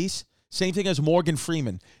 40s? Same thing as Morgan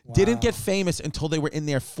Freeman. Wow. Didn't get famous until they were in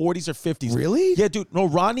their 40s or 50s. Really? Yeah, dude. No,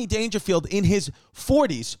 Rodney Dangerfield in his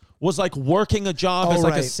 40s was like working a job as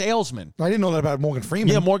like a salesman. I didn't know that about Morgan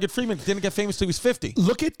Freeman. Yeah, Morgan Freeman didn't get famous till he was 50.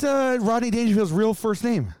 Look at Rodney Dangerfield's real first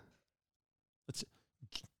name. It's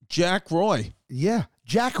Jack Roy. Yeah.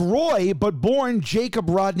 Jack Roy, but born Jacob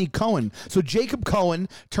Rodney Cohen. So Jacob Cohen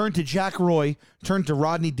turned to Jack Roy, turned to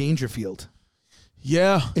Rodney Dangerfield.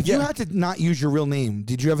 Yeah. If you had to not use your real name,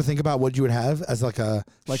 did you ever think about what you would have as like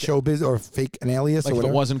showbiz or an alias like or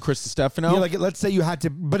whatever? If it wasn't Chris Distefano? Yeah, like let's say you had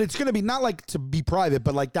to, but it's going to be not like to be private,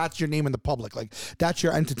 but like that's your name in the public. Like that's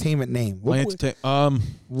your entertainment name. What would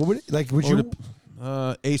you?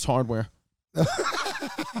 Ace Hardware.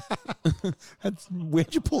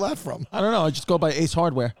 Where'd you pull that from? I don't know. I just go by Ace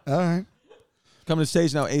Hardware. All right. Coming to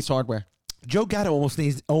stage now, Ace Hardware. Joe Gatto almost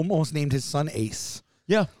named his son Ace.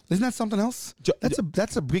 Yeah. Isn't that something else? That's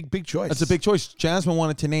a big choice. That's a big choice. Jasmine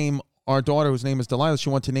wanted to name our daughter, whose name is Delilah, she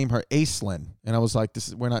wanted to name her Aislinn, and I was like,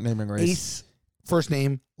 we're not naming her Ace, first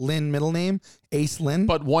name, Lynn, middle name, Ace Lynn.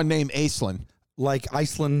 But one name, Aislinn. Like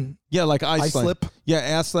Iceland. Yeah, like Iceland. Islip.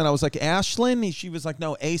 Yeah, Aislinn. I was like, Ashlyn? She was like,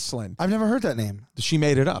 no, Aislinn. I've never heard that name. She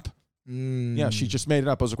made it up. Yeah, she just made it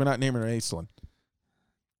up. I was like, we're not naming her Aislinn.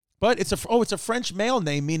 But it's a French male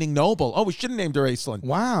name meaning noble. Oh, we should have named her Aislinn.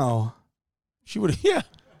 Wow. She would have, yeah.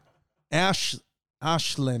 Ashlyn.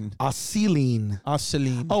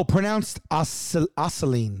 Aceline. Oh, pronounced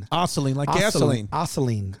Aceline. Aceline, like gasoline.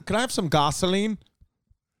 Aceline. Can I have some gasoline?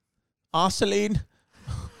 Aceline.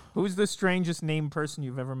 Who's the strangest named person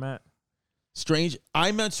you've ever met? Strange.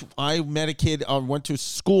 I met a kid. I went to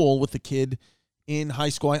school with a kid in high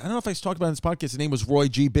school. I don't know if I talked about it in this podcast. His name was Roy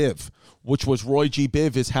G. Biv, which was Roy G.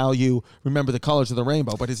 Biv is how you remember the colors of the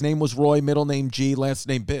rainbow. But his name was Roy, middle name G, last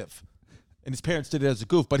name Biv. And his parents did it as a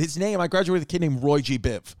goof. But his name, I graduated with a kid named Roy G.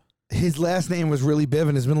 Biv. His last name was really Biv,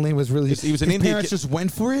 and his middle name was really. He was an his Indian parents kid. just went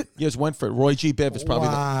for it. Yes, went for it. Roy G. Biv is probably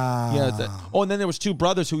Wow. and then there was two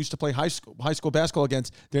brothers who used to play high school basketball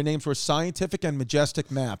against. Their names were Scientific and Majestic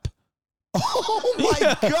Map. Oh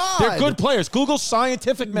my God! They're good players. Google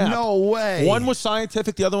Scientific Map. No way. One was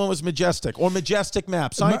Scientific, the other one was Majestic, or Majestic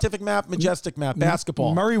Map. Scientific Map, Majestic Map.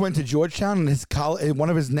 Basketball. Murray went to Georgetown, and his one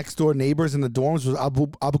of his next door neighbors in the dorms was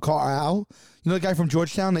Abukar Al. You know the guy from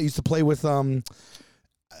Georgetown that used to play with Abukar.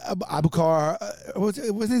 What's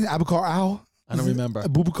his name? Abukar Al. I don't remember.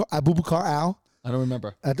 Abubakar Al. I don't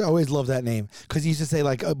remember. I always loved that name because he used to say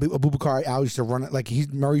like Abubakar Al used to run it like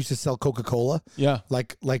Murray used to sell Coca-Cola. Yeah,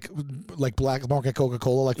 like black market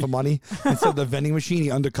Coca-Cola like for money instead of the vending machine. He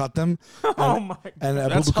undercut them. Oh my! And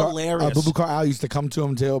that's hilarious. Abubakar Al used to come to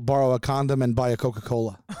him to borrow a condom and buy a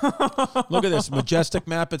Coca-Cola. Look at this Majestic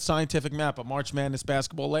Map and Scientific Map, a March Madness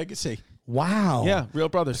basketball legacy. Wow. Yeah, real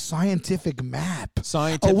brothers. Scientific Map.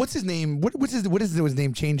 Scientific. Oh, what's his name? What is his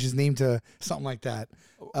name? Change his name to something like that.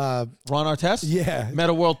 Ron Artest? Yeah.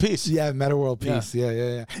 Meta World Peace. Yeah, Meta World Peace.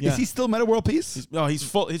 Yeah. Is he still Meta World Peace?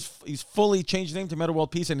 He's fully changed his name to Meta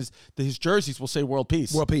World Peace, and his jerseys will say World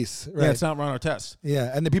Peace. World Peace. Right. Yeah, it's not Ron Artest.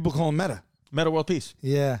 Yeah, and the people call him Meta. Meta World Peace.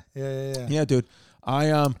 Yeah. Yeah, dude. I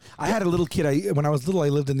had a little kid. When I was little, I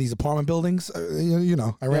lived in these apartment buildings. You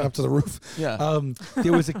know, I ran up to the roof. Yeah.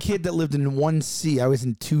 There was a kid that lived in 1C. I was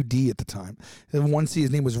in 2D at the time. In 1C,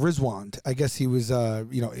 his name was Rizwand. I guess he was,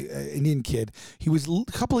 Indian kid. He was a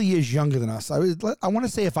couple of years younger than us. I want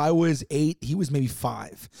to say if I was 8, he was maybe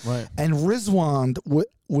 5. Right. And Rizwand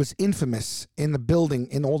was infamous in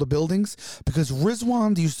all the buildings, because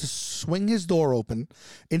Rizwand used to swing his door open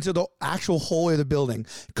into the actual hallway of the building,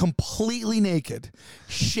 completely naked,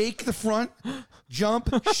 shake the front, jump,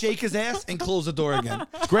 shake his ass, and close the door again.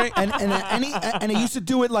 Great. And he used to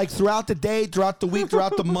do it like throughout the day, throughout the week,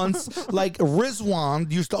 throughout the months. Like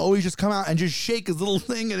Rizwand used to always just come out and just shake his little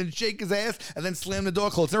thing and then shake his ass and then slam the door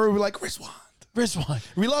closed. Everybody would be like, Rizwand.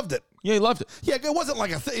 We loved it. Yeah, he loved it. Yeah, it wasn't like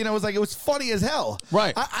a thing. It was like, it was funny as hell.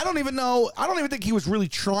 Right. I don't even know. I don't even think he was really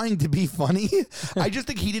trying to be funny. I just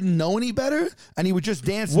think he didn't know any better, and he would just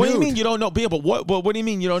dance. What do you nude. mean you don't know? Yeah, but what do you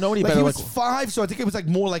mean you don't know any Like better? he was 5, so I think it was like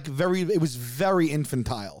more like it was very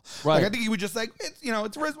infantile. Right. Like I think he would just like,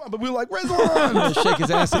 it's Rizwan, but we were like, Rizwan. Shake his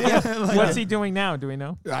ass again. Yeah, like, What's he doing now? Do we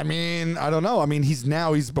know? I mean, I don't know. I mean, he's a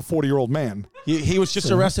 40-year-old man. He was just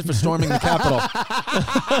arrested for storming the Capitol.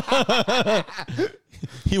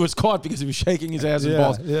 He was caught because he was shaking his ass and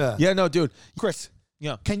balls. Yeah. Yeah, no, dude. Chris,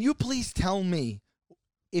 Yeah. can you please tell me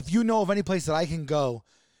if you know of any place that I can go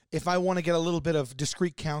if I want to get a little bit of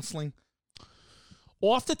discreet counseling?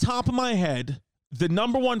 Off the top of my head, the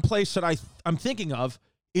number one place that I'm thinking of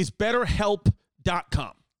is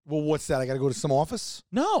BetterHelp.com. Well, what's that? I got to go to some office?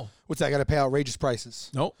 No. What's that? I got to pay outrageous prices.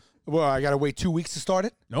 Nope. Well, I got to wait 2 weeks to start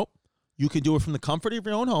it? Nope. You can do it from the comfort of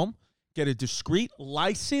your own home. Get a discreet,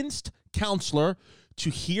 licensed counselor to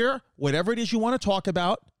hear whatever it is you want to talk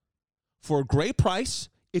about for a great price.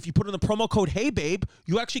 If you put in the promo code HeyBabe,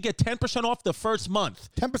 you actually get 10% off the first month.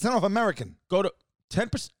 10% off American. Go to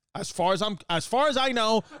 10%. As far as I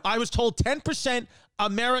know, I was told 10%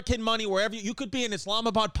 American money wherever you could be in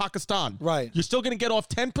Islamabad, Pakistan. Right. You're still going to get off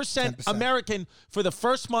 10% American for the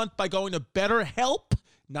first month by going to BetterHelp,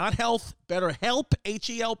 not health, BetterHelp,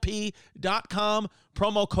 HELP.com.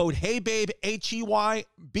 Promo code HeyBabe,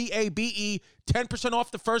 HEYBABE, 10%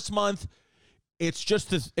 off the first month. It's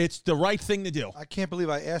just it's the right thing to do. I can't believe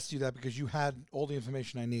I asked you that because you had all the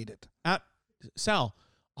information I needed. Sal,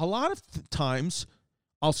 a lot of times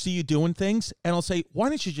I'll see you doing things and I'll say, why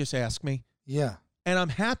didn't you just ask me? Yeah. And I'm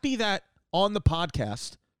happy that on the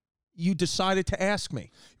podcast, you decided to ask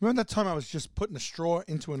me. Remember that time I was just putting a straw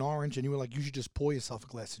into an orange and you were like, you should just pour yourself a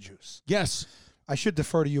glass of juice? Yes. I should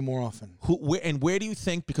defer to you more often. Where do you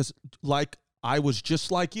think, because like I was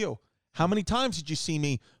just like you, how many times did you see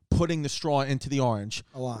me putting the straw into the orange?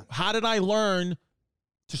 A lot. How did I learn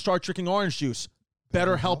to start drinking orange juice?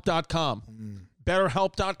 BetterHelp.com.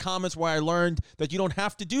 BetterHelp.com is where I learned that you don't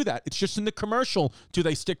have to do that. It's just in the commercial do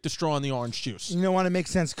they stick the straw in the orange juice. You know what? It makes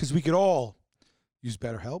sense because we could all use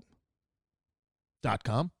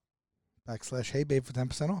BetterHelp.com /Hey Babe for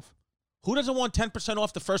 10% off. Who doesn't want 10%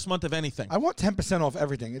 off the first month of anything? I want 10% off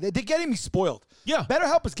everything. They're getting me spoiled. Yeah.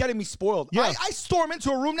 BetterHelp is getting me spoiled. Yeah. I storm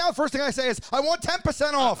into a room now. The first thing I say is, I want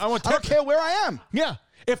 10% off. I don't care where I am. Yeah.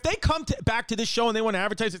 If they come back to this show and they want to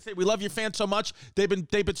advertise and say, we love your fans so much, they've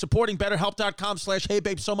been supporting BetterHelp.com /Hey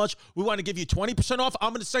Babe so much, we want to give you 20% off,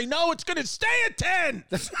 I'm going to say, no, it's going to stay at 10.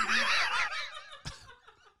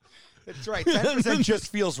 That's right. 10%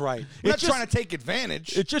 just feels right. We're not trying to take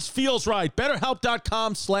advantage. It just feels right.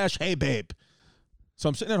 BetterHelp.com /Hey Babe. So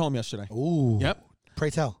I'm sitting at home yesterday. Ooh. Yep. Pray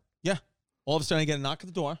tell. Yeah. All of a sudden I get a knock at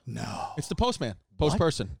the door. No. It's the postman. Post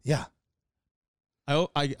person. Yeah.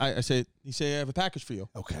 I say, he said, I have a package for you.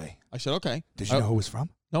 Okay. I said, okay. Did you know who it was from?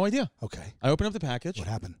 No idea. Okay. I open up the package. What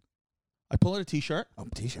happened? I pull out a T-shirt. Oh,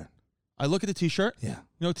 T-shirt. I look at the T-shirt. Yeah. You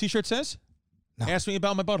know what the T-shirt says? No. Ask me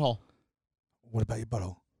about my butthole. What about your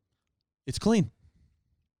butthole? It's clean.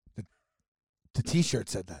 The T-shirt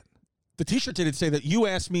said that. The T-shirt didn't say that. You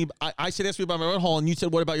asked me. I said, ask me about my butthole, and you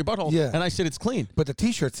said, what about your butthole? Yeah. And I said, it's clean. But the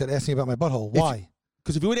T-shirt said, ask me about my butthole. Why?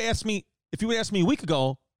 Because if you would have asked me a week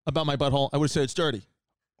ago about my butthole, I would have said it's dirty.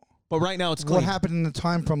 But right now it's clean. What happened in the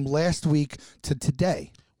time from last week to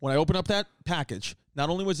today? When I opened up that package, not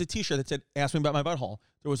only was a T-shirt that said, ask me about my butthole,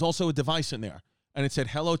 there was also a device in there, and it said,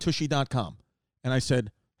 hellotushy.com. And I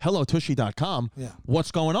said, hellotushy.com? Yeah.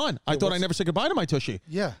 What's going on? I thought I never said goodbye to my tushy.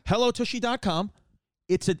 Yeah. Hellotushy.com.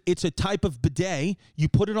 It's a type of bidet. You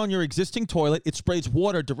put it on your existing toilet. It sprays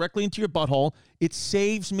water directly into your butthole. It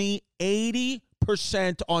saves me 80%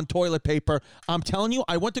 on toilet paper. I'm telling you,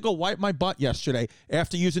 I went to go wipe my butt yesterday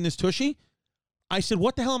after using this tushy. I said,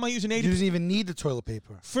 "What the hell am I using 80%?" You didn't even need the toilet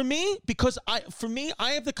paper. For me, because I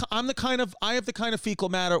have the kind of fecal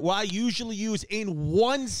matter where I usually use in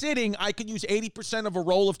one sitting. I can use 80% of a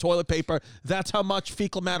roll of toilet paper. That's how much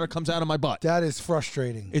fecal matter comes out of my butt. That is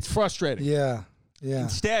frustrating. It's frustrating. Yeah. Yeah.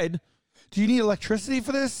 Instead, do you need electricity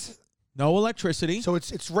for this? No electricity. So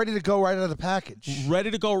it's ready to go right out of the package.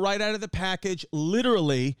 Ready to go right out of the package.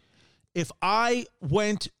 Literally, if I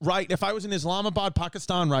was in Islamabad,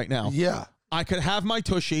 Pakistan right now, yeah, I could have my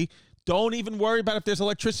tushy. Don't even worry about if there's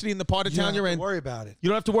electricity in the part of town you're in. Don't worry about it. You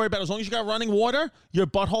don't have to worry about it. As long as you got running water, your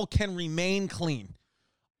butthole can remain clean.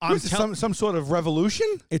 Some sort of revolution?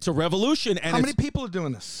 It's a revolution. And how many people are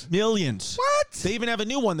doing this? Millions. What? They even have a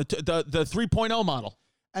new one, the 3.0 model.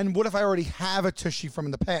 And what if I already have a tushy from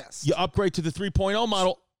the past? You upgrade to the 3.0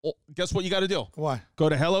 model. Oh, guess what you got to do? What? Go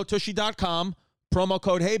to hellotushy.com, promo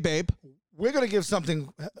code HeyBabe. We're going to give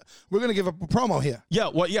something. We're going to give a promo here. Yeah,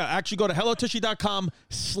 actually go to hellotushy.com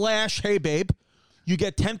 /HeyBabe. You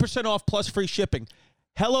get 10% off plus free shipping.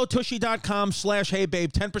 hellotushy.com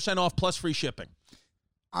 /HeyBabe, 10% off plus free shipping.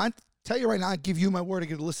 I tell you right now, I give you my word. I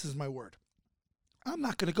give the listeners my word. I'm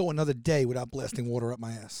not going to go another day without blasting water up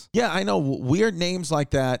my ass. Yeah, I know. Weird names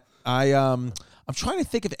like that. I'm trying to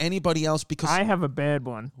think of anybody else because I have a bad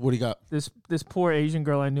one. What do you got? This poor Asian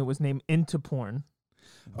girl I knew was named Into Porn.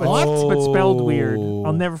 But, What? But spelled weird.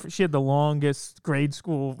 She had the longest grade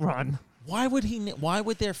school run. Why would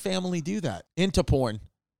their family do that? Into porn.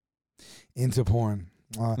 Into porn.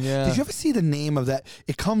 Yeah. Did you ever see the name of that?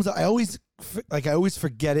 It comes. I always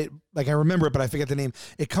forget it. Like I remember it, but I forget the name.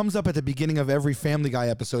 It comes up at the beginning of every Family Guy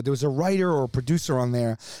episode. There was a writer or a producer on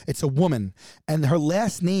there. It's a woman, and her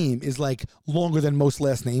last name is like longer than most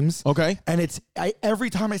last names. Okay. And every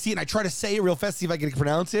time I see it, and I try to say it real fast, see if I can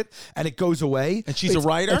pronounce it, and it goes away. And she's a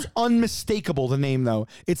writer? It's unmistakable. The name though,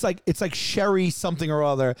 it's like Sherry something or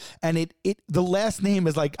other, and the last name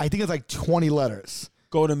is I think it's like 20 letters.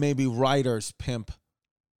 Go to maybe writers, pimp.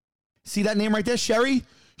 See that name right there, Sherry?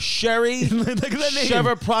 Sherry Look at that name.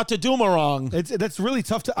 Shever Pratadumarong. That's really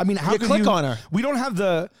tough to. I mean, how You could click on her. We don't have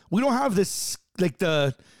this like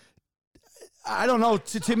the. I don't know.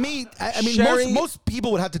 To me, I mean, Sherry, most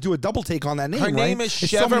people would have to do a double take on that name. Her name right? is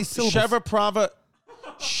It's so many syllables. Shever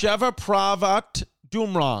Pravat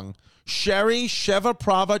Dumrong. Sherry Shever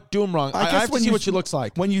Pravat Dumrong. I have to see what she looks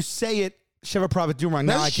like. When you say it, Sheva Pravat Dumrong,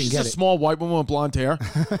 now I can She's get a it. small white woman with blonde hair.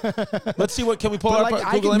 Let's see can we pull But up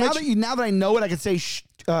a Google image? now that I know it, I can say Sheva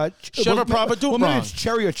Well, Pravat Dumrong. maybe it's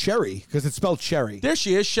cherry or cherry because it's spelled cherry. There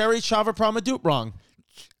she is, Sherry Shever Pravat Dumrong.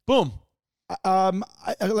 Boom.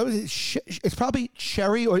 It's probably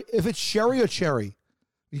cherry, or if it's sherry or cherry.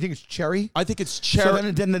 You think it's Cherry? I think it's So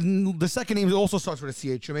Cherry. then the second name also starts with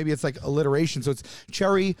a CH, so maybe it's like alliteration. So it's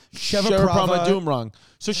Cherry Sheva Prava. Pramadumrang.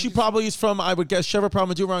 So she probably is from, I would guess, Sheva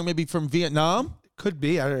Pramadumrang, maybe from Vietnam. Could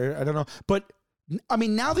be. I don't know. But, I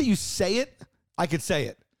mean, now that you say it, I could say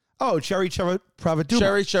it. Oh, Cherry Sheva Pramadumrang.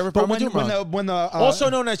 Cherry Sheva But Pramadumrang. when the Also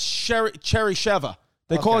known as Cherry Sheva.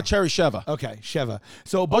 They call it Cherry Sheva. Okay, Sheva.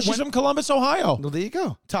 So, Oh, she's from Columbus, Ohio. Well, there you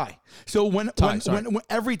go. Ty. So when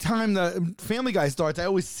every time the Family Guy starts, I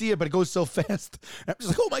always see it, but it goes so fast. I'm just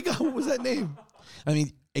like, oh my God, what was that name? I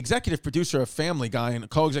mean, executive producer of Family Guy and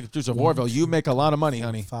co-executive producer of Orville, you make a lot of money,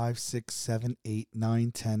 honey. 5, 6, 7, 8,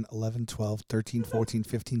 9, 10, 11, 12, 13, 14,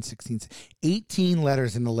 15, 16, 18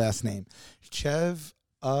 letters in the last name. Chev.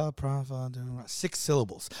 6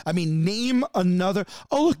 syllables. I mean, name another.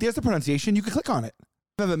 Oh, look, there's the pronunciation. You can click on it.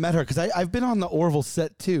 I haven't met her because I've been on the Orville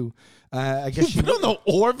set too. I guess You've been on the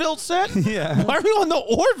Orville set? Yeah. Why are you on the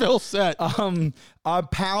Orville set?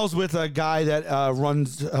 Pals with a guy that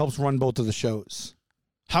helps run both of the shows.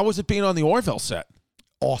 How was it being on the Orville set?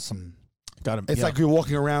 Awesome. Got him. It's like you're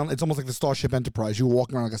walking around. It's almost like the Starship Enterprise. You're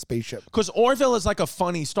walking around like a spaceship. Because Orville is like a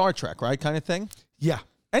funny Star Trek, right? Kind of thing. Yeah.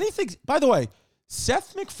 Anything. By the way,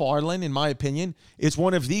 Seth MacFarlane, in my opinion, is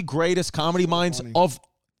one of the greatest comedy minds of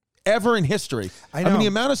ever in history. I know. I mean, the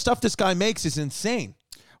amount of stuff this guy makes is insane.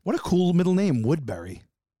 What a cool middle name, Woodbury.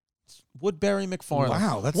 Woodbury McFarlane.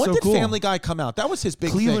 Wow, that's when so did cool. Family Guy come out? That was his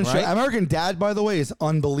big Cleveland thing, right? show. American Dad, by the way, is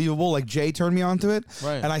unbelievable. Like Jay turned me onto it,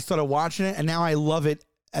 Right. and I started watching it, and now I love it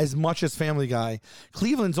as much as Family Guy.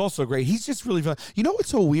 Cleveland's also great. He's just really fun. You know what's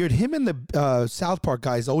so weird? Him and the South Park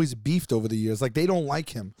guys always beefed over the years. Like they don't like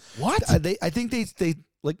him. What? I think they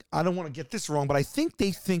like. I don't want to get this wrong, but I think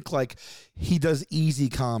they think like he does easy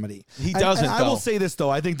comedy. He doesn't, And I will though. say this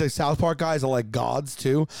though. I think the South Park guys are like gods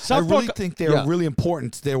too. I South really Park- think they're yeah. really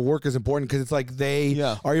important. Their work is important because it's like they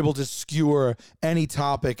are able to skewer any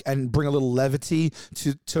topic and bring a little levity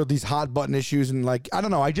to these hot button issues. And like, I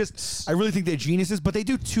don't know. I really think they're geniuses, but they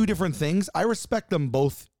do two different things. I respect them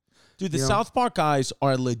both. Dude, the South Park guys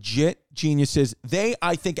are legit geniuses. They,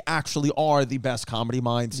 I think, actually are the best comedy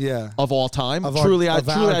minds of all time. Of Truly, our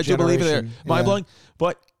I do believe it. They're generation. mind-blowing.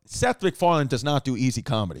 But Seth MacFarlane does not do easy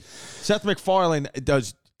comedy. Seth MacFarlane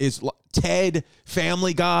is Ted,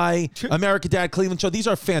 Family Guy, American Dad, Cleveland Show. These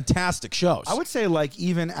are fantastic shows. I would say like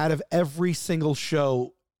even out of every single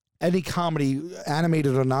show, any comedy,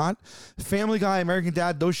 animated or not, Family Guy, American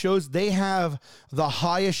Dad, those shows, they have the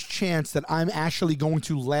highest chance that I'm actually going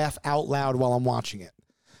to laugh out loud while I'm watching it.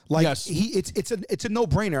 Like it's a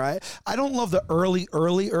no-brainer. I don't love the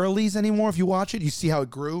earlies anymore. If you watch it, you see how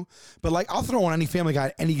it grew. But like I'll throw on any Family Guy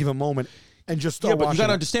at any given moment and just start but watching. you got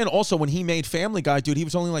to it. understand also when he made Family Guy, dude, he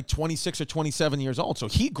was only like 26 or 27 years old, so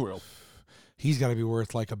he grew. He's got to be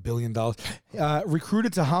worth like $1 billion.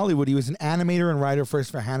 Recruited to Hollywood, he was an animator and writer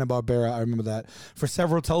first for Hanna-Barbera. I remember that. For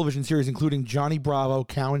several television series, including Johnny Bravo,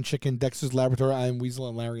 Cow and Chicken, Dexter's Laboratory, I Am Weasel,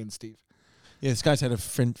 and Larry and Steve. Yeah, this guy's had a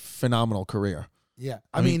phenomenal career. Yeah.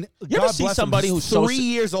 I mean you ever God see bless somebody him. who's He's 3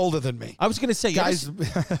 years older than me. I was going to say, Guys.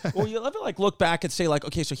 well, you'll ever like look back and say like,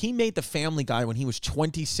 okay, so he made the Family Guy when he was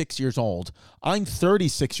 26 years old. I'm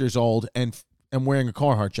 36 years old and am wearing a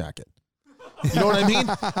Carhartt jacket. You know what I mean?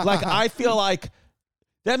 Like, I feel like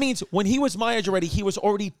that means when he was my age already, he was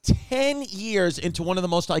already 10 years into one of the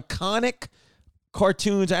most iconic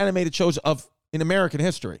cartoons, animated shows in American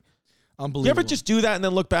history. Unbelievable. Do you ever just do that and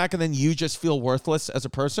then look back and then you just feel worthless as a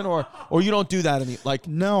person, or you don't do that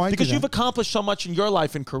No, I because do you've that. accomplished so much in your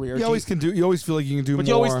life and career. You always can do. You always feel like you can do more. But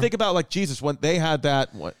you always think about like Jesus when they had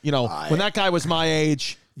that. When that guy was my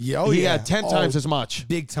age, he had 10 times as much.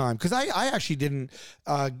 Big time. Because I actually didn't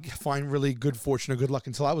find really good fortune or good luck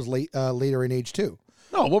until I was later in age too.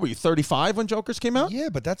 No, what were you, 35 when Jokers came out? Yeah,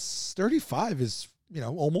 but that's 35 is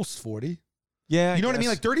almost 40. Yeah, You know what I mean?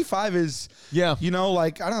 Like 35 is, yeah.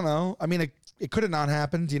 Like, I don't know. I mean, it could have not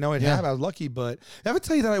happened. It happened. I was lucky, but did I ever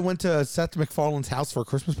tell you that I went to Seth MacFarlane's house for a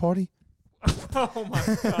Christmas party? Oh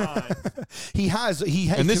my God. He has.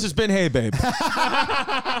 And this has been Hey Babe. Where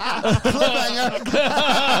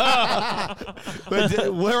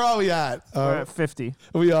are we at? We're at 50.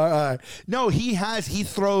 We are. All right. No, he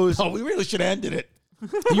throws. Oh, we really should have ended it.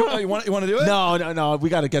 You want to do it? No. We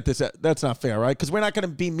got to get this. That's not fair, right? Because we're not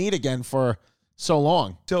going to meet again for so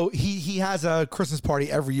long. So he has a Christmas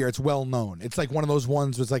party every year. It's well known. It's like one of those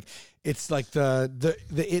ones where it's like the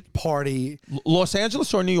it party. Los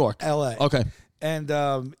Angeles or New York? L.A. Okay. And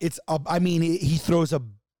he throws a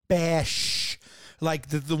bash like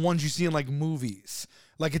the ones you see in like movies.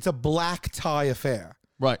 Like it's a black tie affair.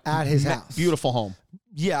 Right. At his house. Beautiful home.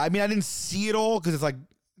 Yeah, I mean I didn't see it all because it's like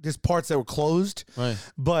there's parts that were closed. Right.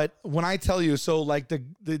 But when I tell you, so like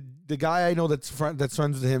the guy I know that's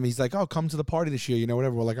friends with him, he's like, oh, come to the party this year, you know,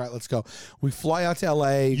 whatever. We're like, all right, let's go. We fly out to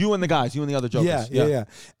L.A. You and the guys, you and the other jokers. Yeah.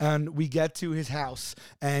 And we get to his house,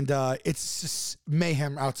 and it's just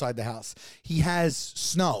mayhem outside the house. He has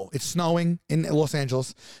snow. It's snowing in Los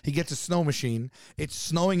Angeles. He gets a snow machine. It's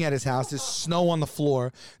snowing at his house. There's snow on the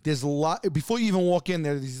floor. There's a lot. Before you even walk in,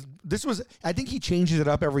 I think he changes it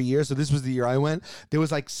up every year, so this was the year I went. There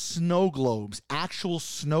was like snow globes, actual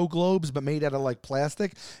snow globes, but made out of like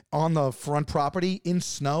plastic on the front property in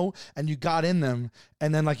snow, and you got in them,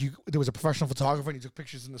 and then there was a professional photographer, and he took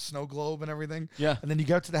pictures in the snow globe and everything. Yeah. And then you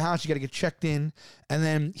get to the house, you got to get checked in, and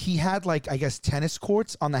then he had like, I guess, tennis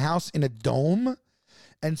courts on the house in a dome.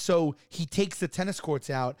 And so he takes the tennis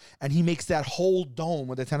courts out and he makes that whole dome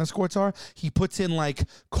where the tennis courts are. He puts in like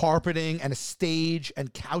carpeting and a stage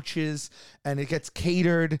and couches, and it gets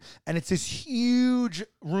catered. And it's this huge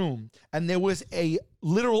room. And there was a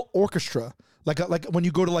literal orchestra. Like when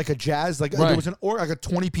you go to like a jazz, like there was like a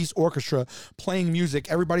 20-piece orchestra playing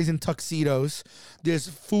music. Everybody's in tuxedos. There's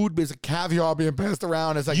food. There's a caviar being passed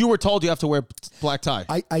around. It's like, You were told you have to wear black tie.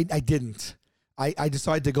 I didn't. I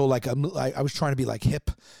decided to go like I was trying to be like hip,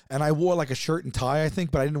 and I wore like a shirt and tie, I think,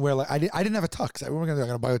 but I didn't wear I didn't have a tux. I wasn't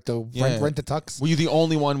gonna buy rent a tux. Were you the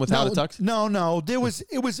only one without a tux? No. It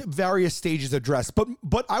was various stages of dress,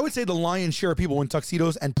 but I would say the lion's share of people were in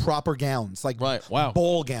tuxedos and proper gowns, like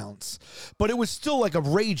ball gowns. But it was still like a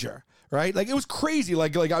rager. Right, like it was crazy.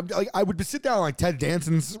 Like I would sit down, like Ted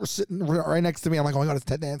Danson's sitting right next to me. I'm like, oh my god, it's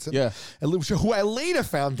Ted Danson. Yeah, who I later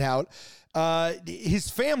found out, his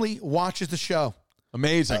family watches the show.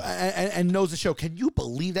 Amazing. And knows the show. Can you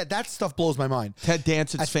believe that? That stuff blows my mind. Ted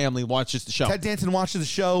Danson's family watches the show. Ted Danson watches the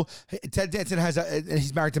show. Ted Danson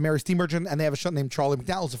he's married to Mary Steenburgen, and they have a son named Charlie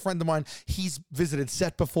McDowell's a friend of mine. He's visited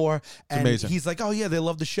set before, and he's like, oh yeah, they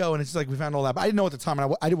love the show, and it's like we found all that. But I didn't know at the time,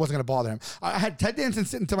 and I wasn't going to bother him. I had Ted Danson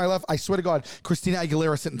sitting to my left. I swear to God, Christina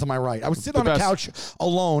Aguilera sitting to my right. I was sitting on a couch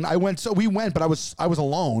alone. We went, but I was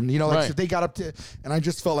alone. You know, like so they got up to, and I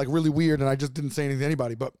just felt like really weird, and I just didn't say anything to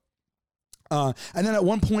anybody, but. And then at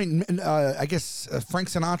one point, I guess Frank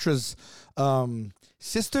Sinatra's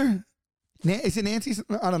sister, is it Nancy?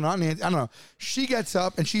 I don't know. Nancy. I don't know. She gets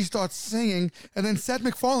up and she starts singing, and then Seth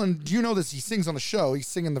MacFarlane. Do you know this? He sings on the show. He's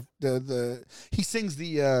singing he sings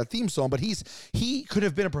the theme song, but he could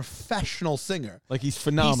have been a professional singer. Like he's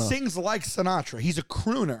phenomenal. He sings like Sinatra. He's a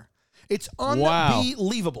crooner. It's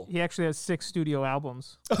unbelievable. He actually has 6 studio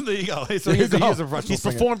albums. Oh, there you go. So he's a professional He's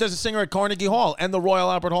singer. performed as a singer at Carnegie Hall and the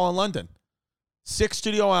Royal Albert Hall in London. 6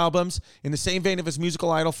 studio albums in the same vein of his musical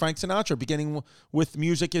idol Frank Sinatra, beginning with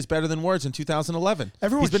Music is Better Than Words in 2011.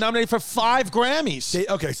 He's been nominated for 5 Grammys.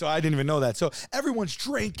 Okay, so I didn't even know that. So everyone's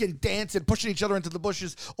drinking, dancing, pushing each other into the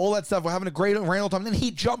bushes, all that stuff. We're having a great grand old time. And then he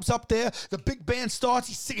jumps up there. The big band starts.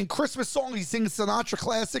 He's singing Christmas songs. He's singing Sinatra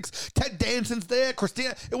classics. Ted Danson's there.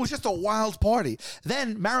 Christina. It was just a wild party.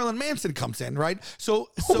 Then Marilyn Manson comes in, right? So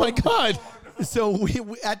oh my God. So we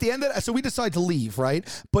at the end of we decide to leave, right?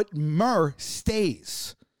 But Murr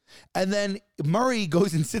stays. And then Murray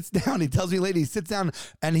goes and sits down. He tells me later he sits down,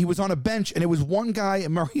 and he was on a bench, and it was one guy,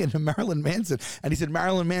 and Murray and Marilyn Manson. And he said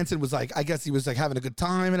Marilyn Manson was like, I guess he was like having a good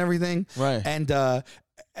time and everything. Right. And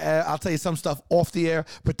I'll tell you some stuff off the air,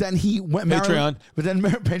 but then he went Patreon.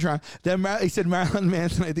 Patreon. Then he said Marilyn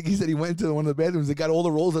Manson. I think he said he went to one of the bedrooms. They got all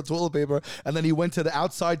the rolls of toilet paper, and then he went to the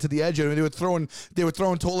outside to the edge, and they were throwing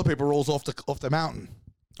toilet paper rolls off the mountain.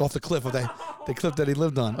 Off the cliff of the cliff that he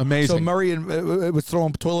lived on. Amazing. So Murray was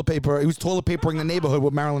throwing toilet paper. He was toilet papering the neighborhood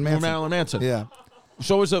with Marilyn Manson. Marilyn Manson. Yeah.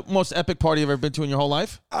 So it was the most epic party you've ever been to in your whole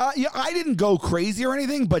life? Yeah, I didn't go crazy or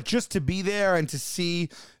anything, but just to be there and to see,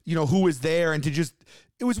 who was there and to just.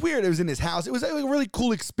 It was weird. It was in his house. It was a really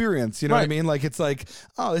cool experience. You know what I mean? Like, it's like,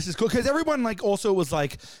 oh, this is cool. Because everyone, like, also was,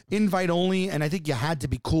 like, invite only, and I think you had to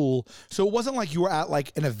be cool. So it wasn't like you were at,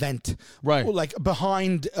 like, an event. Right. Or, like,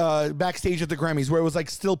 behind, backstage at the Grammys, where it was,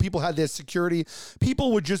 like, still people had their security.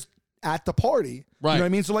 People were just at the party. Right. You know what I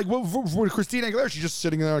mean? So, like, for Christina Aguilera, she's just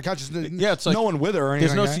sitting there on the couch. Yeah, it's like no one with her or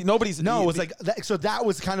anything. There's nobody's. No, it was like that. So that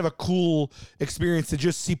was kind of a cool experience to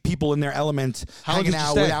just see people in their element, hanging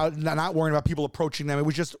out without not worrying about people approaching them. It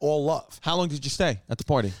was just all love. How long did you stay at the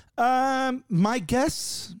party? My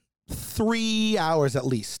guess, 3 hours at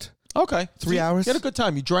least. Okay, 3 hours. You had a good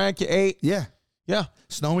time. You drank, you ate. Yeah. Yeah.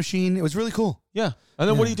 Snow machine. It was really cool. Yeah. And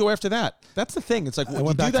then what do you do after that? That's the thing. It's like, you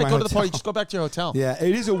do that, go to the party, just go back to your hotel. Yeah,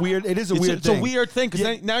 it is a weird thing. It's a weird thing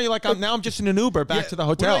because now you're like, now I'm just in an Uber back to the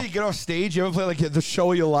hotel. When you get off stage, you ever play like the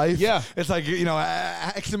show of your life? Yeah. It's like,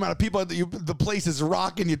 X amount of people, the place is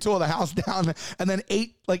rocking, you tore the house down, and then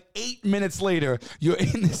 8 minutes later, you're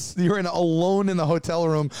alone in the hotel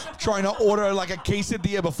room trying to order like a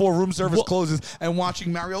quesadilla before room service closes and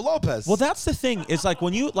watching Mario Lopez. Well, that's the thing. Is like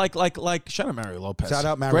when you like shout out Mario Lopez. Shout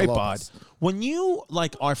out Mario Great Lopez. bod. When you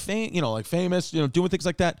are famous, doing things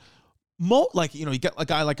like that. You get a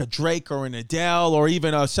guy like a Drake or an Adele or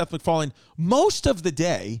even a Seth MacFarlane. Most of the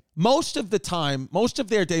day, most of the time, most of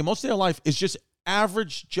their day, most of their life is just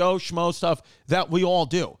average Joe Schmo stuff that we all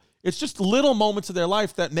do. It's just little moments of their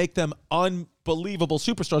life that make them unbelievable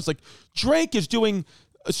superstars. Like Drake is doing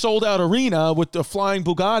a sold-out arena with the flying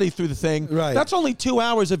Bugatti through the thing. Right. That's only 2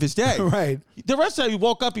 hours of his day. Right. The rest of it, he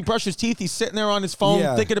woke up, he brushed his teeth, he's sitting there on his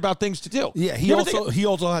phone thinking about things to do. Yeah, he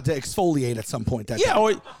also had to exfoliate at some point.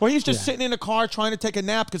 Or he's just sitting in a car trying to take a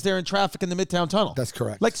nap because they're in traffic in the Midtown Tunnel. That's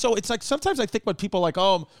correct. So it's like sometimes I think when people are like,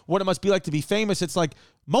 oh, what it must be like to be famous, it's like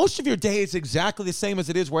most of your day is exactly the same as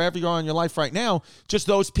it is wherever you are in your life right now. Just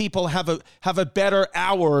those people have a better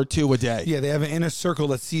hour or two a day. Yeah, they have an inner circle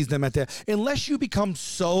that sees them at that. Unless you become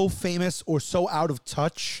so famous or so out of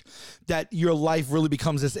touch that your life really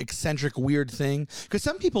becomes this eccentric, weird thing. Because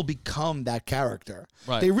some people become that character.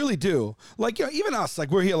 Right. They really do. Like, even us,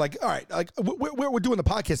 like, we're here, like, all right, like, we're doing the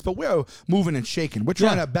podcast, but we're moving and shaking. We're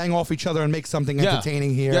trying to bang off each other and make something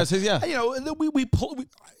entertaining here. Yes, yeah. We pull,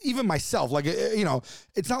 even myself, like,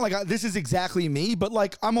 it's not like this is exactly me, but,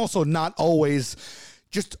 like, I'm also not always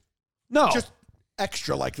just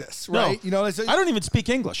extra like this, right? No. I don't even speak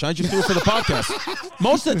English. I just do it for the podcast.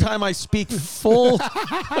 Most of the time, I speak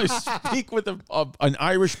I speak with an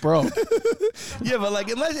Irish bro. Yeah, but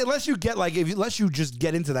like unless you get like unless you just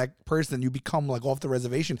get into that person, you become like off the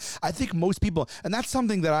reservation. I think most people, and that's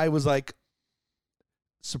something that I was like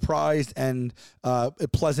surprised and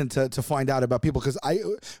pleasant to find out about people, because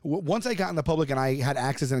once I got in the public and I had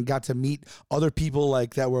access and got to meet other people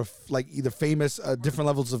like that were like either famous, different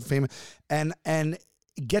levels of fame, and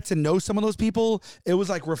get to know some of those people, it was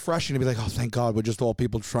like refreshing to be like, oh, thank God, we're just all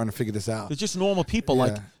people trying to figure this out. They're just normal people. Yeah,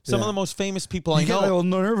 like some of the most famous people I know. You get a little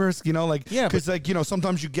nervous, like, yeah, because like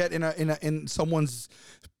sometimes you get in someone's,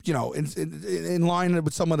 in line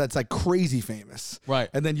with someone that's like crazy famous, right?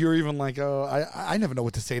 And then you're even like, oh, I never know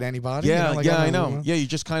what to say to anybody. Yeah, I know. Yeah, you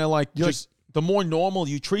just kind of like the more normal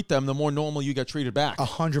you treat them, the more normal you get treated back.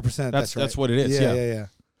 100%. That's right. That's what it is. Yeah.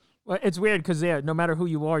 Well, it's weird because no matter who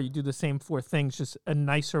you are, you do the same 4 things, just a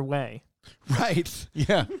nicer way. Right.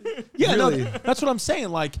 Yeah. Yeah. Really? No, that's what I'm saying.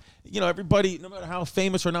 Like, everybody, no matter how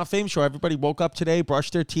famous or not famous, everybody woke up today,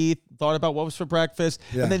 brushed their teeth, thought about what was for breakfast,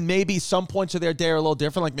 and then maybe some points of their day are a little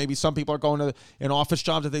different. Like maybe some people are going to an office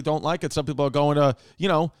job that they don't like, and some people are going to,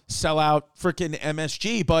 sell out freaking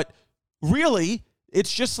MSG. But really,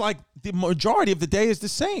 it's just like the majority of the day is the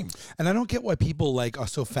same. And I don't get why people like are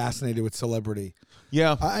so fascinated with celebrity.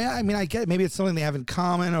 Yeah. I mean, I get it. Maybe it's something they have in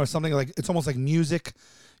common, or something like it's almost like music.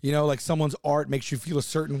 Like someone's art makes you feel a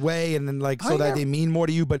certain way, and then like so that they mean more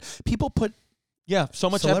to you. But people put so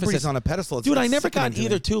much celebrities emphasis on a pedestal. Dude, I never got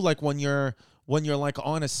either too. Like when you're like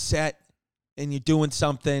on a set and you're doing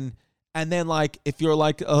something, and then like if you're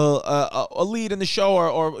like a lead in the show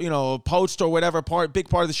or a post or whatever big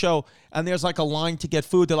part of the show, and there's like a line to get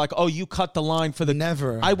food, they're like, oh, you cut the line for the...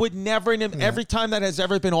 Never. I would never, every time that has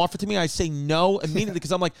ever been offered to me, I say no immediately,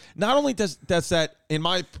 because I'm like, not only does that, in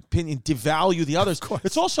my opinion, devalue the others,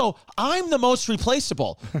 it's also, I'm the most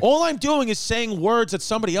replaceable. All I'm doing is saying words that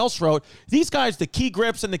somebody else wrote. These guys, the key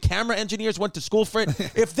grips and the camera engineers went to school for it.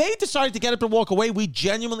 If they decided to get up and walk away, we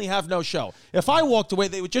genuinely have no show. If I walked away,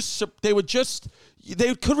 they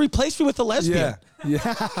could replace me with a lesbian.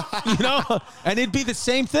 Yeah. And it'd be the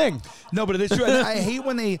same thing. No, but it's true. I hate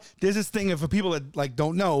when there's this thing for people that like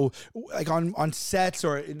don't know, like on sets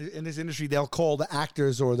or in this industry, they'll call the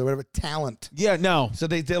actors or the whatever talent. Yeah, no. So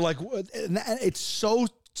they're like, it's so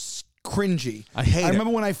cringy. I hate it. I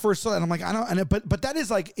remember when I first saw that, I'm like, but that is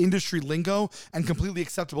like industry lingo and completely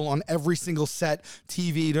acceptable on every single set,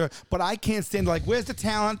 TV. But I can't stand like, where's the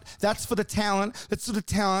talent? That's for the talent. That's for the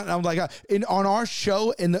talent. And I'm like, on our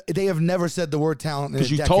show, they have never said the word talent because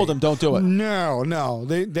you told them don't do it. No.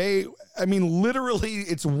 They. I mean, literally,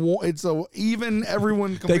 it's even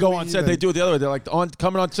everyone. They go on set. Even. They do it the other way. They're like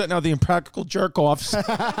coming on set now. The impractical jerk offs.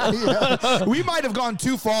 Yeah. We might have gone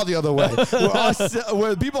too far the other way.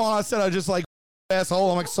 Where people on our set are just like,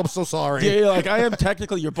 asshole. I'm like, I'm so sorry. Yeah, like I am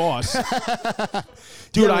technically your boss,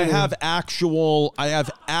 dude. I have actual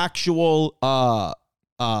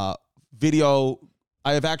video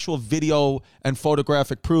I have actual video and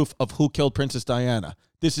photographic proof of who killed Princess Diana.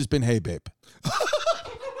 This has been Hey Babe.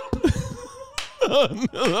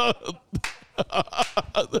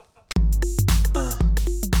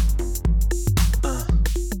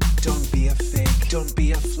 Don't be a fake, don't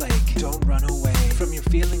be a flake, don't run away